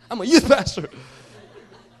church. I'm a youth pastor.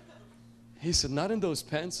 He said, not in those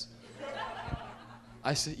pants.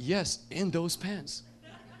 I said, yes, in those pants.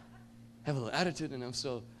 Have a little attitude, and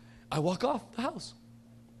so I walk off the house.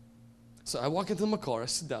 So I walk into my car, I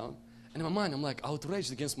sit down, and in my mind, I'm like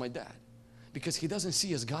outraged against my dad. Because he doesn't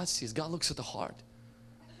see as God sees. God looks at the heart.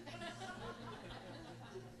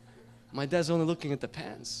 My dad's only looking at the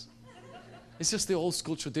pants. It's just the old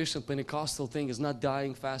school traditional Pentecostal thing is not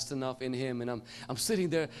dying fast enough in him. And I'm sitting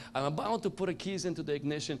there, I'm about to put the keys into the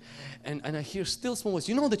ignition, and I hear still small voice.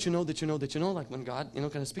 You know, like when God,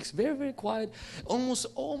 kind of speaks very, very quiet,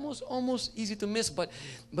 almost easy to miss, but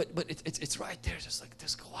it's right there, just like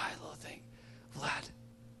this quiet little thing. Vlad,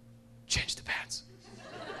 change the pants.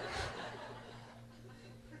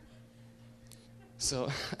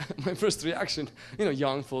 So my first reaction,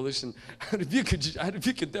 young, foolish, and I rebuke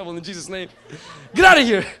the devil in Jesus' name. Get out of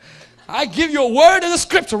here. I give you a word in the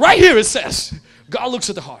scripture. Right here it says, God looks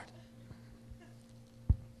at the heart.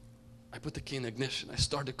 I put the key in the ignition. I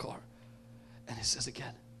start the car. And it says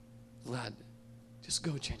again, Vlad, just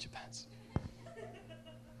go change your pants.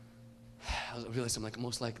 I realized I'm like,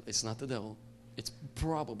 most likely it's not the devil. It's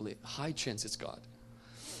probably a high chance it's God.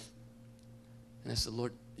 And I said,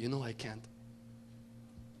 Lord, I can't.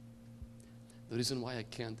 The reason why I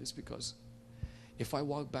can't is because if I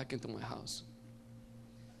walk back into my house,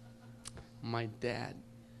 my dad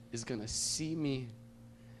is going to see me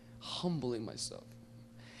humbling myself.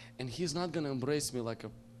 And he's not going to embrace me like a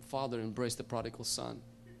father embraced the prodigal son.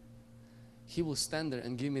 He will stand there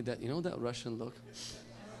and give me that, that Russian look.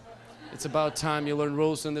 It's about time you learn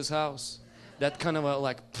rules in this house. That kind of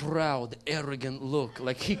a proud, arrogant look.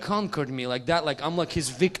 Like he conquered me like that, like I'm like his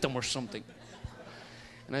victim or something.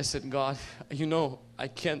 And I said, God, I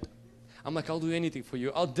can't. I'm like, I'll do anything for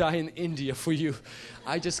you. I'll die in India for you.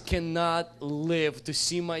 I just cannot live to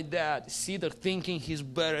see my dad. See, they're thinking he's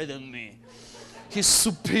better than me. He's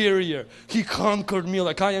superior. He conquered me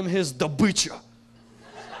like I am his dabicha.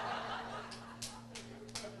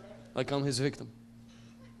 Like I'm his victim.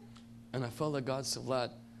 And I felt like God said,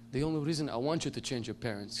 Vlad, the only reason I want you to change your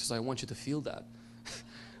parents is because I want you to feel that.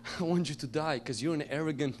 I want you to die because you're an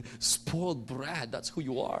arrogant, spoiled brat. That's who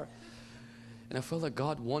you are. And I felt like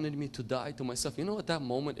God wanted me to die to myself. At that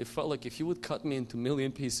moment, it felt like if He would cut me into a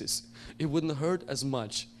million pieces, it wouldn't hurt as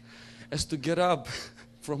much as to get up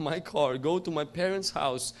from my car, go to my parents'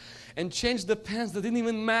 house, and change the pants that didn't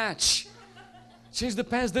even match. Change the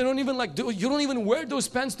pants. They don't even you don't even wear those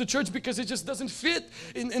pants to church because it just doesn't fit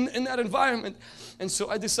in that environment. And so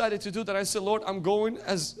I decided to do that. I said, Lord, I'm going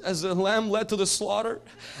as a lamb led to the slaughter.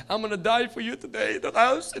 I'm going to die for you today in the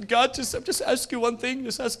house. And God, just ask you one thing.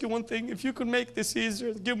 Just ask you one thing. If you could make this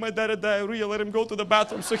easier, give my dad a diarrhea. Let him go to the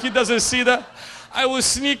bathroom so he doesn't see that. I will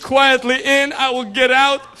sneak quietly in. I will get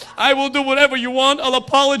out. I will do whatever you want. I'll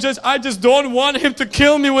apologize. I just don't want him to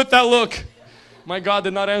kill me with that look. My God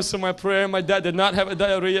did not answer my prayer. My dad did not have a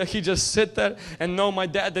diarrhea. He just sit there. And no, my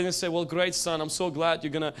dad didn't say, well, great son, I'm so glad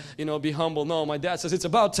you're going to, be humble. No, my dad says, it's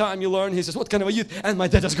about time you learn. He says, what kind of a youth? And my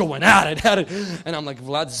dad is going at it. And I'm like,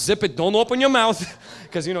 Vlad, zip it. Don't open your mouth.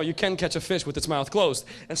 Because, you can't catch a fish with its mouth closed.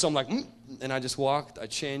 And so I'm like, And I just walked, I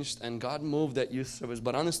changed, and God moved that youth service.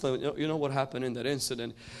 But honestly, you know what happened in that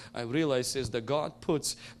incident? I realized is that God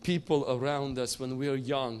puts people around us when we are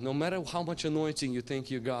young. No matter how much anointing you think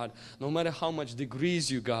you got, no matter how much degrees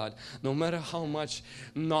you got, no matter how much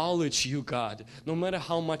knowledge you got, no matter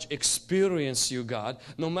how much experience you got,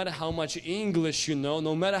 no matter how much English you know,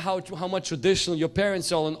 no matter how much traditional your parents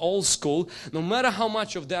are in old school, no matter how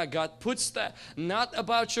much of that, God puts that not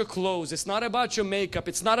about your clothes, it's not about your makeup,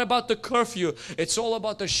 it's not about the curfew, it's all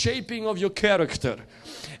about the shaping of your character.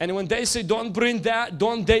 And when they say don't bring that,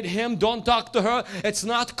 don't date him, don't talk to her, it's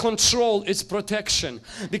not control, it's protection.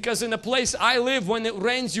 Because in the place I live, when it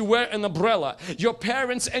rains you wear an umbrella. Your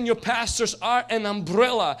parents and your pastors are an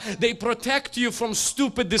umbrella. They protect you from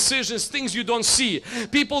stupid decisions, things you don't see.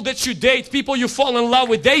 People that you date, people you fall in love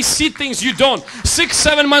with, they see things you don't.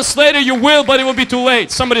 6-7 months later you will, but it will be too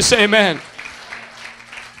late. Somebody say amen.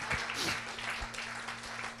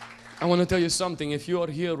 I want to tell you something. If you are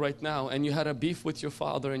here right now and you had a beef with your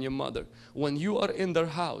father and your mother, when you are in their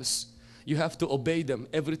house, you have to obey them,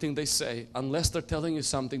 everything they say, unless they're telling you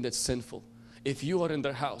something that's sinful. If you are in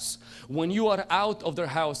their house. When you are out of their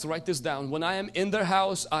house, write this down. When I am in their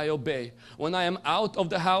house, I obey. When I am out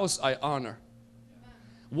of the house, I honor.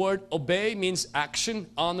 Word obey means action,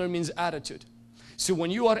 honor means attitude. So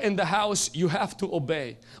when you are in the house, you have to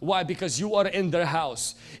obey. Why? Because you are in their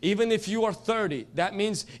house. Even if you are 30, that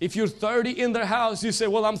means if you're 30 in their house, you say,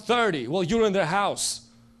 well, I'm 30. Well, you're in their house.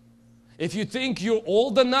 If you think you're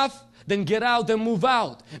old enough, then get out and move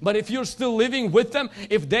out. But if you're still living with them,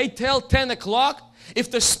 if they tell 10 o'clock, if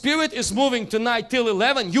the Spirit is moving tonight till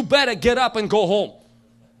 11, you better get up and go home.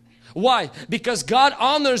 Why? Because God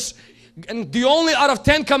honors. And the only out of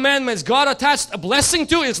 10 commandments God attached a blessing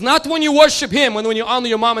to is not when you worship Him, when you honor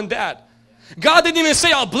your mom and dad. God didn't even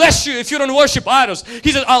say, I'll bless you if you don't worship idols.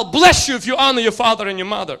 He said, I'll bless you if you honor your father and your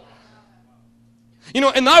mother. You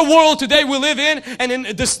know, in our world today we live in, and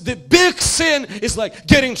in this, the big sin is like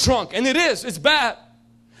getting drunk. And it is, it's bad.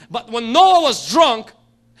 But when Noah was drunk,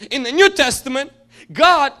 in the New Testament,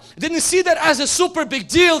 God didn't see that as a super big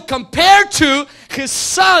deal compared to his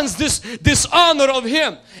son's dishonor of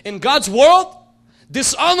him. In God's world,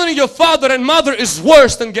 dishonoring your father and mother is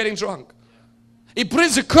worse than getting drunk. It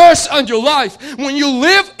brings a curse on your life. When you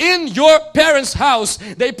live in your parents' house,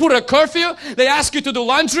 they put a curfew, they ask you to do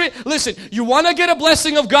laundry. Listen, you want to get a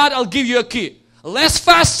blessing of God, I'll give you a key. Less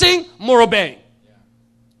fasting, more obeying.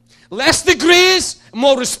 Less degrees,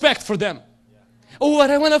 more respect for them. Oh,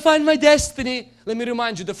 I want to find my destiny. Let me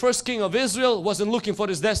remind you, the first king of Israel wasn't looking for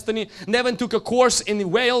his destiny. Never took a course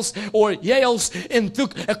in Wales or Yale's and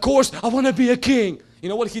took a course, I want to be a king. You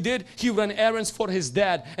know what he did? He ran errands for his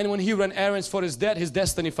dad. And when he ran errands for his dad, his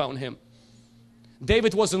destiny found him.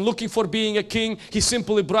 David wasn't looking for being a king. He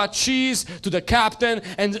simply brought cheese to the captain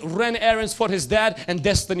and ran errands for his dad, and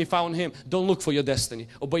destiny found him. Don't look for your destiny.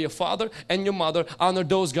 Obey your father and your mother. Honor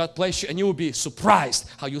those God placed you, and you will be surprised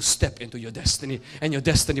how you step into your destiny, and your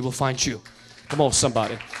destiny will find you. Come on,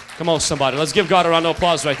 somebody. Come on, somebody. Let's give God a round of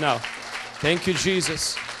applause right now. Thank you,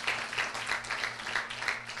 Jesus.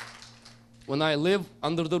 When I live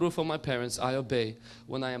under the roof of my parents, I obey.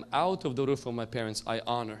 When I am out of the roof of my parents, I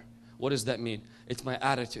honor. What does that mean? It's my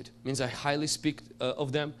attitude. It means I highly speak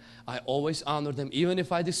of them. I always honor them, even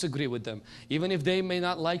if I disagree with them. Even if they may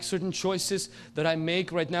not like certain choices that I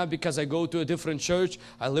make right now because I go to a different church.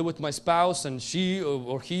 I live with my spouse, and she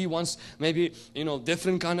or he wants maybe, you know,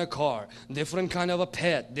 different kind of car, different kind of a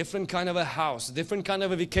pet, different kind of a house, different kind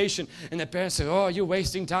of a vacation. And the parents say, oh, you're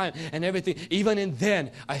wasting time and everything. Even in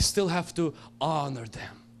then, I still have to honor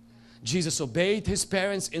them. Jesus obeyed his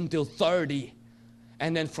parents until 30.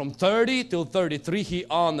 And then from 30 till 33, he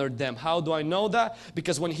honored them. How do I know that?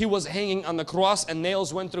 Because when he was hanging on the cross and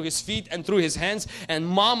nails went through his feet and through his hands, and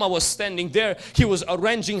mama was standing there, he was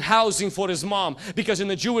arranging housing for his mom. Because in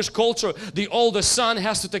the Jewish culture, the older son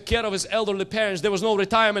has to take care of his elderly parents. There was no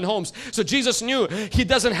retirement homes. So Jesus knew he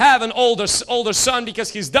doesn't have an older son because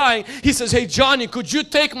he's dying. He says, hey Johnny, could you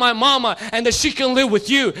take my mama and that she can live with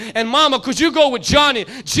you? And mama, could you go with Johnny?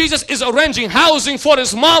 Jesus is arranging housing for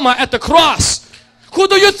his mama at the cross. Who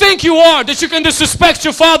do you think you are that you can disrespect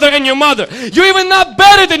your father and your mother? You're even not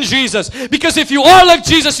better than Jesus. Because if you are like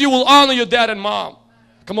Jesus, you will honor your dad and mom.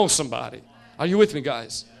 Come on, somebody. Are you with me,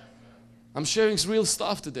 guys? I'm sharing real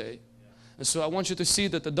stuff today. And so I want you to see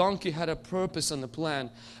that the donkey had a purpose and a plan.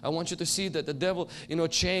 I want you to see that the devil,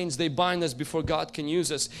 chains, they bind us before God can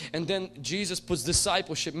use us. And then Jesus puts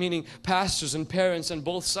discipleship, meaning pastors and parents on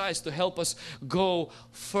both sides, to help us go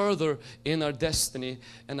further in our destiny.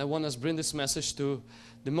 And I want us to bring this message to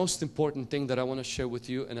the most important thing that I want to share with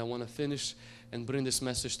you. And I want to finish and bring this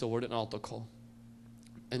message toward an altar call.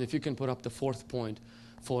 And if you can put up the fourth point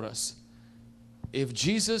for us. If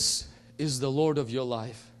Jesus is the Lord of your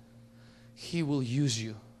life, He will use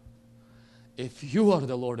you. If you are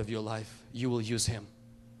the Lord of your life, you will use Him.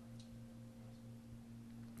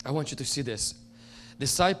 I want you to see this.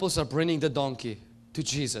 Disciples are bringing the donkey to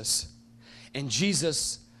Jesus. And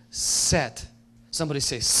Jesus sat. Somebody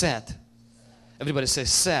say sat. Everybody say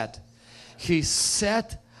sat. He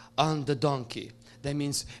sat on the donkey. That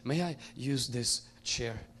means, may I use this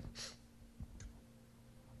chair?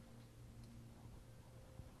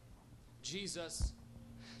 Jesus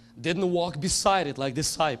didn't walk beside it like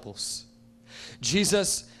disciples.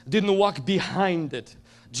 Jesus didn't walk behind it.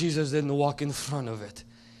 Jesus didn't walk in front of it.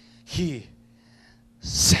 He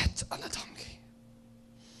sat on the donkey.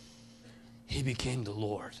 He became the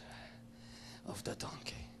Lord of the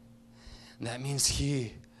donkey. And that means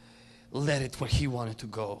He led it where He wanted to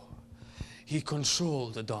go. He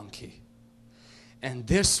controlled the donkey. And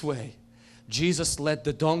this way, Jesus led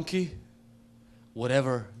the donkey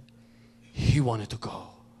whatever He wanted to go.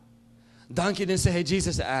 Donkey didn't say, hey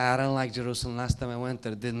Jesus, I don't like Jerusalem. Last time I went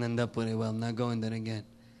there, it didn't end up very well. I'm not going there again.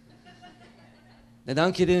 The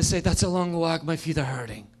donkey didn't say, that's a long walk, my feet are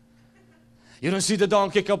hurting. You don't see the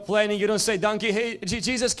donkey complaining. You don't say, donkey, hey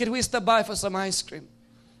Jesus, can we stop by for some ice cream?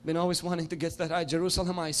 Been always wanting to get that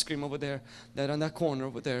Jerusalem ice cream over there, that on that corner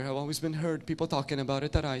over there. I've always been heard people talking about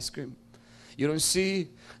it, that ice cream. You don't see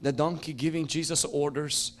the donkey giving Jesus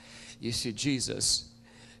orders. You see Jesus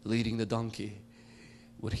leading the donkey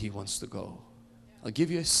where He wants to go. I'll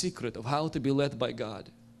give you a secret of how to be led by God.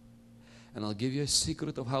 And I'll give you a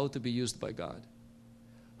secret of how to be used by God.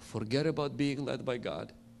 Forget about being led by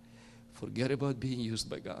God. Forget about being used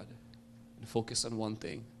by God. And focus on one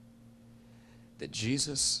thing. That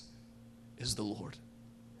Jesus is the Lord.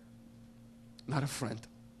 Not a friend.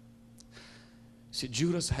 See,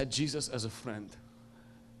 Judas had Jesus as a friend.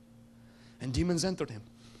 and demons entered him.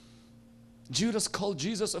 Judas called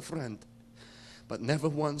Jesus a friend, but never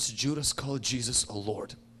once Judas called Jesus a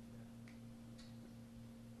Lord.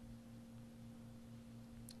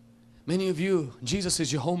 Many of you, Jesus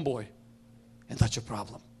is your homeboy, and that's your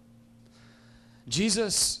problem.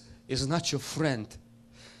 Jesus is not your friend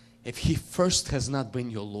if He first has not been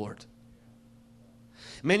your Lord.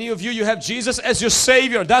 Many of you, you have Jesus as your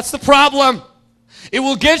Savior. That's the problem. It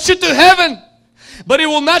will get you to heaven, but it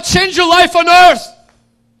will not change your life on earth.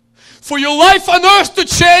 For your life on earth to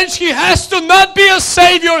change, He has to not be a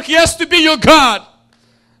Savior. He has to be your God.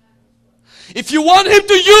 If you want Him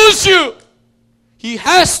to use you, He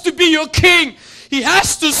has to be your King. He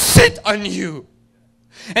has to sit on you.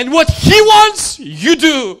 And what He wants, you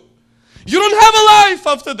do. You don't have a life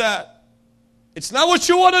after that. It's not what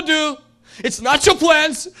you want to do. It's not your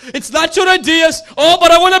plans. It's not your ideas. Oh,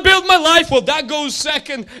 but I want to build my life. Well, that goes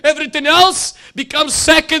second. Everything else becomes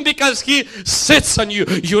second because He sits on you.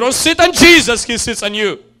 You don't sit on Jesus. He sits on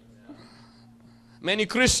you. Many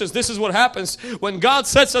Christians, this is what happens. When God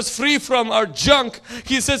sets us free from our junk,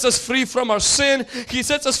 He sets us free from our sin. He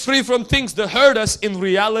sets us free from things that hurt us. In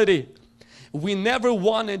reality, we never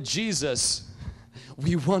wanted Jesus.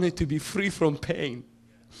 We wanted to be free from pain.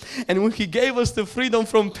 And when He gave us the freedom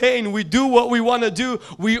from pain, we do what we want to do.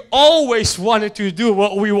 We always wanted to do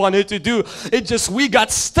what we wanted to do. It just, we got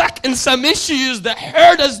stuck in some issues that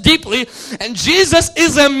hurt us deeply. And Jesus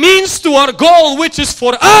is a means to our goal, which is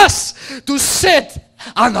for us to sit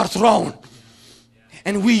on our throne.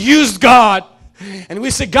 And we used God. And we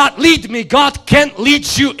say, God, lead me. God can't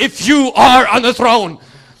lead you if you are on the throne.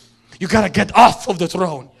 You got to get off of the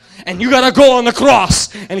throne. And you got to go on the cross.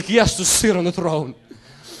 And He has to sit on the throne.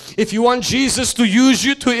 If you want Jesus to use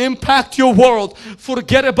you to impact your world,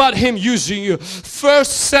 forget about Him using you.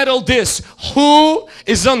 First settle this. Who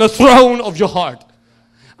is on the throne of your heart?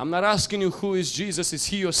 I'm not asking you who is Jesus. Is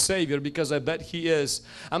He your Savior? Because I bet He is.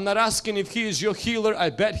 I'm not asking if He is your healer. I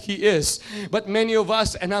bet He is. But many of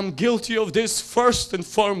us, and I'm guilty of this first and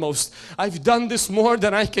foremost, I've done this more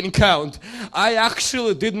than I can count. I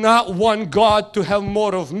actually did not want God to have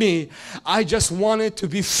more of me. I just wanted to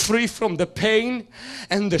be free from the pain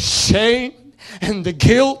and the shame and the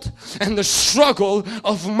guilt and the struggle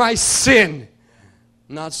of my sin.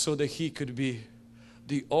 Not so that He could be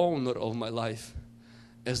the owner of my life,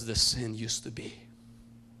 as the sin used to be.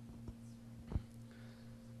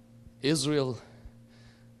 Israel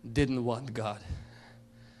didn't want God.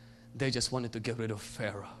 They just wanted to get rid of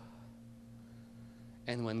Pharaoh.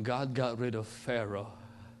 And when God got rid of Pharaoh,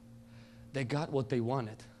 they got what they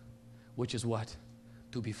wanted, which is what?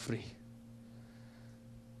 To be free.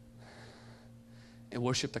 And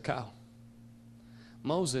worship the cow.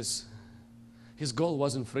 Moses, his goal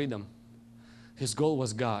wasn't freedom. His goal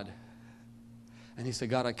was God. And he said,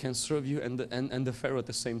 God, I can't serve you and the Pharaoh at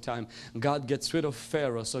the same time. God gets rid of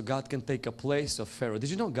Pharaoh so God can take a place of Pharaoh.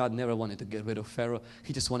 Did you know God never wanted to get rid of Pharaoh?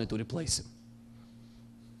 He just wanted to replace him.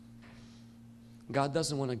 God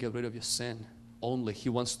doesn't want to get rid of your sin only. He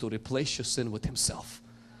wants to replace your sin with Himself.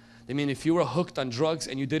 I mean, if you were hooked on drugs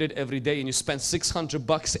and you did it every day and you spent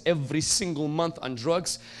 $600 every single month on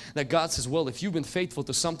drugs, that God says, well, if you've been faithful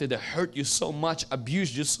to something that hurt you so much,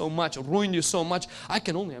 abused you so much, ruined you so much, I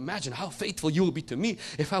can only imagine how faithful you will be to me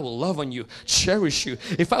if I will love on you, cherish you,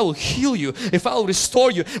 if I will heal you, if I will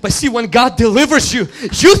restore you. But see, when God delivers you,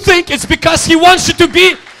 you think it's because He wants you to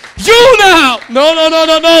be you now. No, no, no,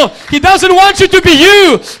 no, no. He doesn't want you to be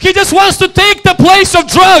you. He just wants to take the place of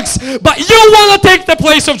drugs. But you want to take the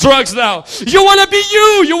place of drugs now. You want to be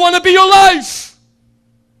you. You want to be your life.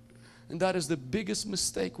 And that is the biggest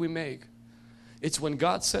mistake we make. It's when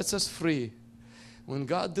God sets us free, when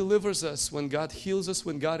God delivers us, when God heals us,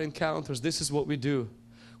 when God encounters. This is what we do.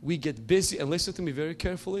 We get busy. And listen to me very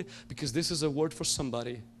carefully, because this is a word for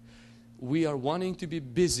somebody. We are wanting to be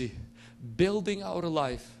busy building our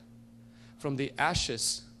life from the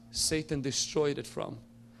ashes Satan destroyed it from.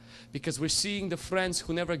 Because we're seeing the friends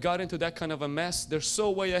who never got into that kind of a mess. They're so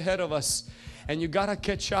way ahead of us. And you gotta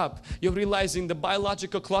catch up. You're realizing the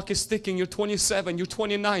biological clock is ticking. You're 27, you're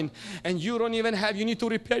 29, and you don't even have, you need to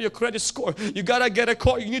repair your credit score. You gotta get a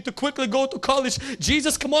car. You need to quickly go to college.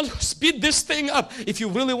 Jesus, come on, speed this thing up. If you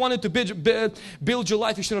really wanted to build your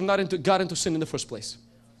life, you should have not got into sin in the first place.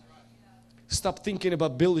 Stop thinking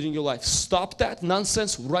about building your life. Stop that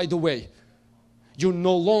nonsense right away. You're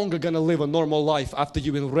no longer going to live a normal life after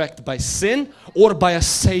you've been wrecked by sin or by a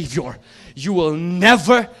Savior. You will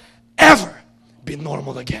never, ever be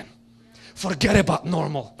normal again. Forget about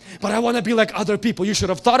normal. But I want to be like other people. You should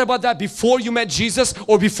have thought about that before you met Jesus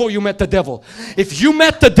or before you met the devil. If you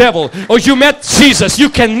met the devil or you met Jesus, you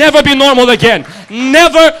can never be normal again.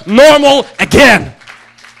 Never normal again.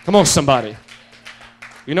 Come on, somebody.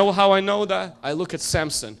 You know how I know that? I look at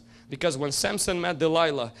Samson. Because when Samson met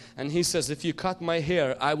Delilah and he says, if you cut my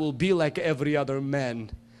hair, I will be like every other man.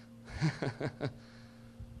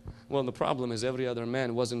 Well, the problem is every other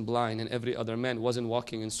man wasn't blind and every other man wasn't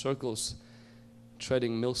walking in circles,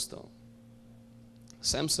 treading millstone.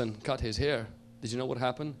 Samson cut his hair. Did you know what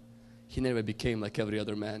happened? He never became like every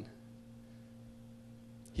other man.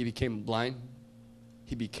 He became blind,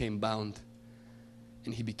 he became bound,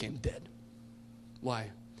 and he became dead. Why?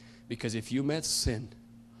 Because if you met sin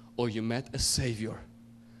or you met a Savior,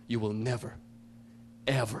 you will never,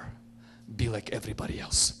 ever be like everybody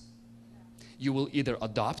else. You will either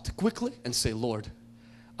adopt quickly and say, Lord,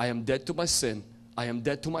 I am dead to my sin, I am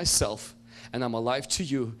dead to myself, and I'm alive to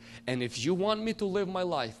you. And if you want me to live my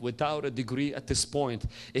life without a degree at this point,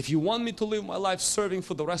 if you want me to live my life serving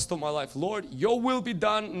for the rest of my life, Lord, your will be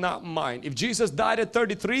done, not mine. If Jesus died at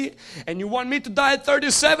 33 and you want me to die at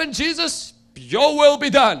 37, Jesus, your will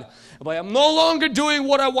be done. But I'm no longer doing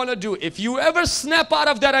what I want to do. If you ever snap out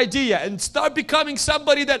of that idea and start becoming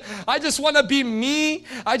somebody that I just want to be me,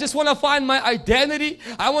 I just want to find my identity,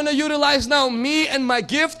 I want to utilize now me and my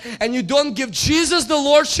gift, and you don't give Jesus the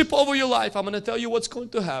lordship over your life, I'm going to tell you what's going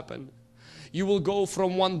to happen. You will go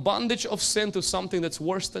from one bondage of sin to something that's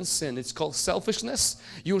worse than sin. It's called selfishness.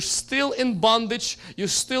 You're still in bondage, you're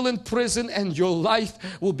still in prison, and your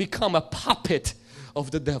life will become a puppet of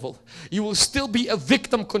the devil. You will still be a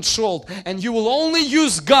victim controlled, and you will only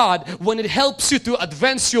use God when it helps you to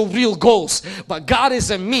advance your real goals. But God is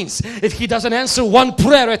a means. If He doesn't answer one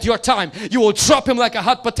prayer at your time, you will drop Him like a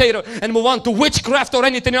hot potato and move on to witchcraft or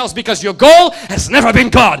anything else, because your goal has never been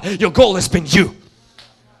God. Your goal has been you.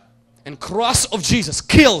 And cross of Jesus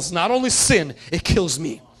kills not only sin, it kills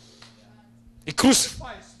me. It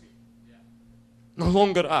crucifies me. No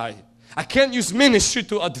longer I can't use ministry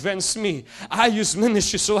to advance me. I use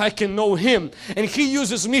ministry so I can know Him. And He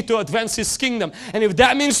uses me to advance His kingdom. And if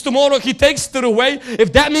that means tomorrow He takes it away,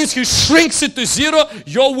 if that means He shrinks it to zero,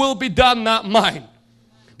 your will be done, not mine.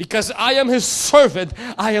 Because I am His servant,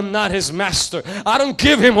 I am not His master. I don't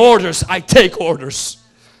give Him orders, I take orders.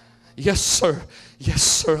 Yes, sir. Yes,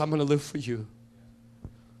 sir, I'm going to live for you.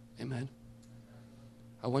 Amen.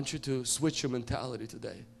 I want you to switch your mentality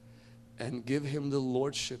today and give Him the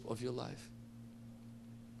lordship of your life.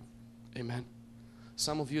 Amen.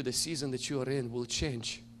 Some of you, the season that you are in will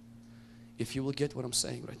change if you will get what I'm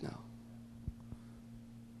saying right now.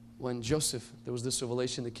 When Joseph, there was this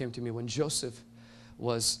revelation that came to me. When Joseph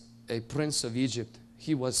was a prince of Egypt,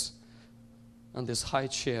 he was on this high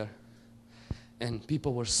chair, and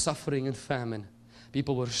people were suffering in famine.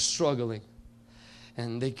 People were struggling.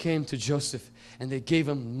 And they came to Joseph and they gave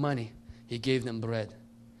him money. He gave them bread.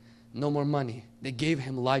 No more money. They gave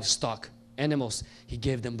him livestock, animals. He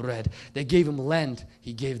gave them bread. They gave him land.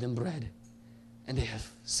 He gave them bread. And they have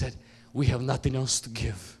said, we have nothing else to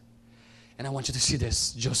give. And I want you to see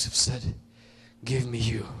this. Joseph said, give me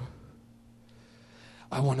you.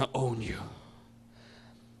 I want to own you.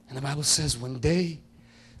 And the Bible says when they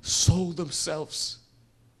sold themselves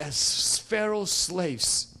as Pharaoh's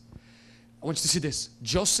slaves, I want you to see this.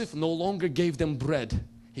 Joseph no longer gave them bread.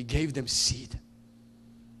 He gave them seed.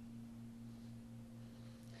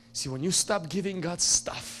 See, when you stop giving God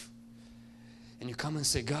stuff and you come and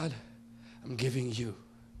say, God, I'm giving you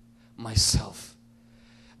myself.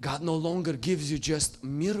 God no longer gives you just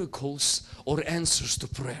miracles or answers to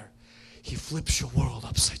prayer. He flips your world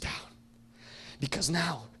upside down. Because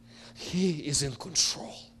now He is in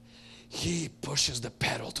control. He pushes the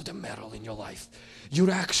pedal to the metal in your life.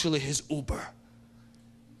 You're actually His Uber.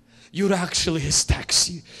 You're actually His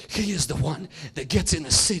taxi. He is the one that gets in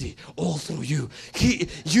the city all through you.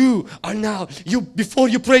 You are now, before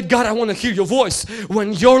you prayed, God, I want to hear your voice.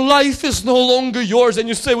 When your life is no longer yours, and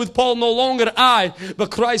you say with Paul, no longer I,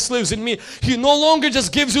 but Christ lives in me. He no longer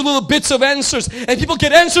just gives you little bits of answers, and people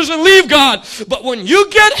get answers and leave God. But when you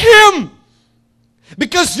get Him,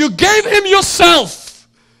 because you gave Him yourself,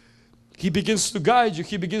 He begins to guide you.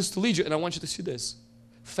 He begins to lead you. And I want you to see this.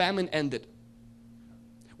 Famine ended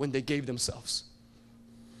when they gave themselves.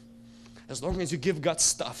 As long as you give God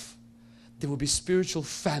stuff, there will be spiritual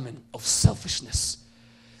famine of selfishness.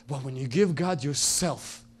 But when you give God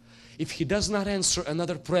yourself, if He does not answer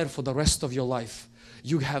another prayer for the rest of your life,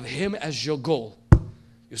 you have Him as your goal.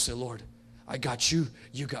 You say, Lord, I got you,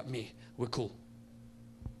 you got me. We're cool.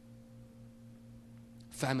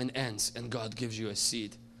 Famine ends and God gives you a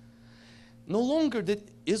seed. No longer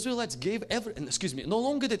did Israelites no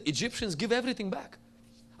longer did Egyptians give everything back.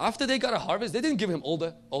 After they got a harvest, they didn't give him all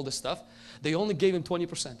the stuff. They only gave him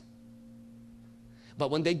 20%. But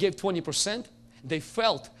when they gave 20%, they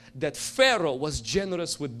felt that Pharaoh was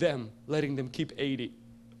generous with them, letting them keep 80.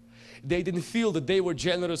 They didn't feel that they were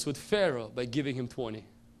generous with Pharaoh by giving him 20.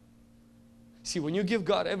 See, when you give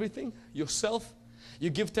God everything, yourself, you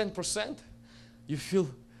give 10%, you feel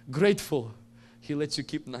grateful. He lets you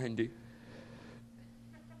keep 90.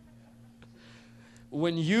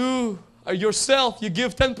 When you are yourself, you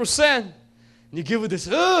give 10%, and you give it this,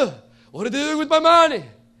 what are they doing with my money?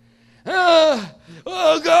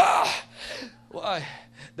 Oh God. Why?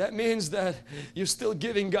 That means that you're still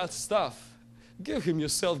giving God stuff. Give Him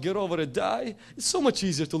yourself. Get over it. Die. It's so much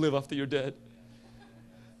easier to live after you're dead.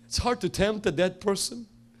 It's hard to tempt a dead person.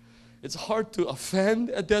 It's hard to offend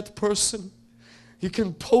a dead person. You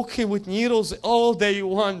can poke him with needles all day you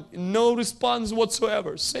want. No response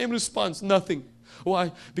whatsoever. Same response. Nothing.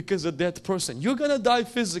 Why? Because a dead person. You're going to die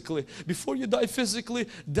physically. Before you die physically,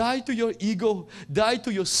 die to your ego, die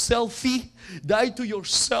to your selfie, die to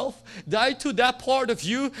yourself, die to that part of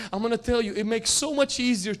you. I'm going to tell you, it makes so much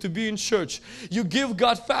easier to be in church. You give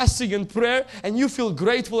God fasting and prayer and you feel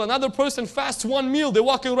grateful. Another person fasts one meal. They're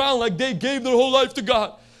walking around like they gave their whole life to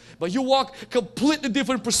God. But you walk completely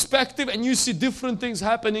different perspective and you see different things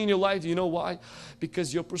happening in your life. You know why?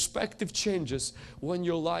 Because your perspective changes when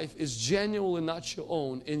your life is genuinely not your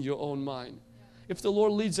own, in your own mind. If the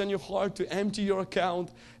Lord leads on your heart to empty your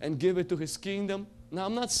account and give it to His kingdom, now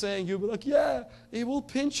I'm not saying you'll be like, yeah, He will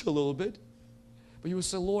pinch a little bit. But you will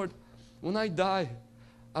say, Lord, when I die,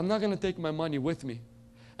 I'm not going to take my money with me.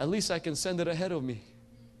 At least I can send it ahead of me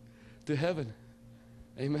to heaven.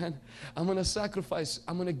 Amen. I'm going to sacrifice.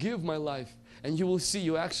 I'm going to give my life. And you will see,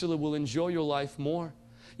 you actually will enjoy your life more.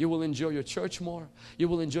 You will enjoy your church more. You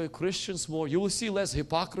will enjoy Christians more. You will see less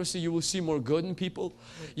hypocrisy. You will see more good in people.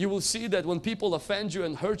 You will see that when people offend you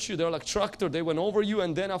and hurt you, they're like tractor. They went over you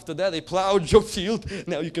and then after that they plowed your field.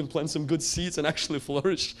 Now you can plant some good seeds and actually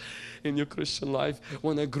flourish in your Christian life.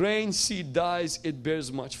 When a grain seed dies, it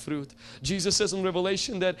bears much fruit. Jesus says in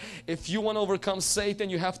Revelation that if you want to overcome Satan,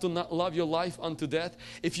 you have to not love your life unto death.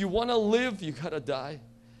 If you want to live, you got to die.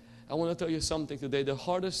 I want to tell you something today. The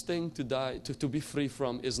hardest thing to die, to be free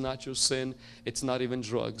from is not your sin. It's not even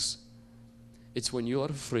drugs. It's when you are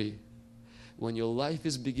free, when your life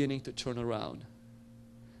is beginning to turn around,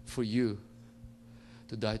 for you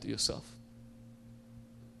to die to yourself.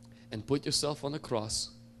 And put yourself on the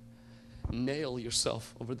cross. Nail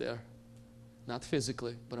yourself over there. Not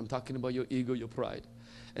physically, but I'm talking about your ego, your pride.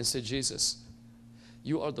 And say, Jesus,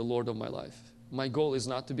 you are the Lord of my life. My goal is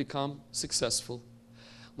not to become successful.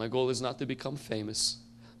 My goal is not to become famous.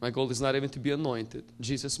 My goal is not even to be anointed.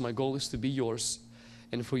 Jesus, my goal is to be yours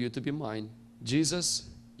and for you to be mine. Jesus,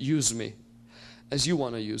 use me as you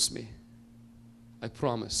want to use me. I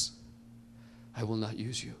promise I will not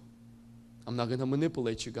use you. I'm not going to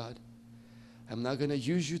manipulate you, God. I'm not going to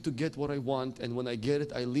use you to get what I want, and when I get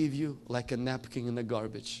it, I leave you like a napkin in the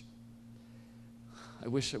garbage. I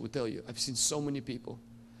wish I would tell you. I've seen so many people.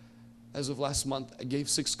 As of last month, I gave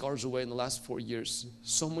 6 cars away in the last 4 years.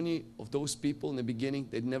 So many of those people in the beginning,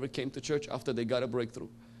 they never came to church after they got a breakthrough.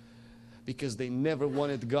 Because they never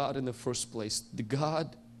wanted God in the first place. The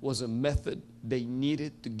God was a method they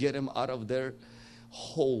needed to get them out of their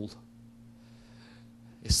hole.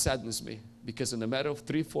 It saddens me. Because in a matter of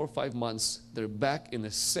 3, 4, 5 months, they're back in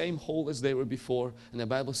the same hole as they were before. And the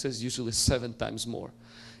Bible says usually 7 times more.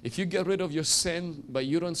 If you get rid of your sin, but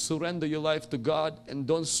you don't surrender your life to God and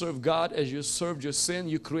don't serve God as you served your sin,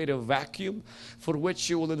 you create a vacuum for which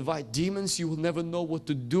you will invite demons. You will never know what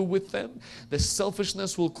to do with them. The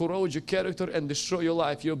selfishness will corrode your character and destroy your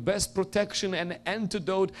life. Your best protection and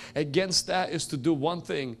antidote against that is to do one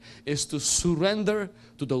thing, is to surrender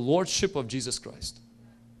to the Lordship of Jesus Christ.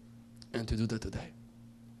 And to do that today.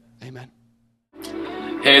 Amen.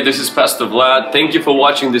 Hey, this is Pastor Vlad. Thank you for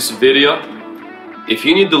watching this video. If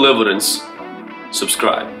you need deliverance,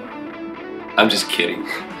 subscribe. I'm just kidding.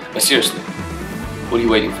 But seriously, what are you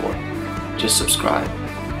waiting for? Just subscribe.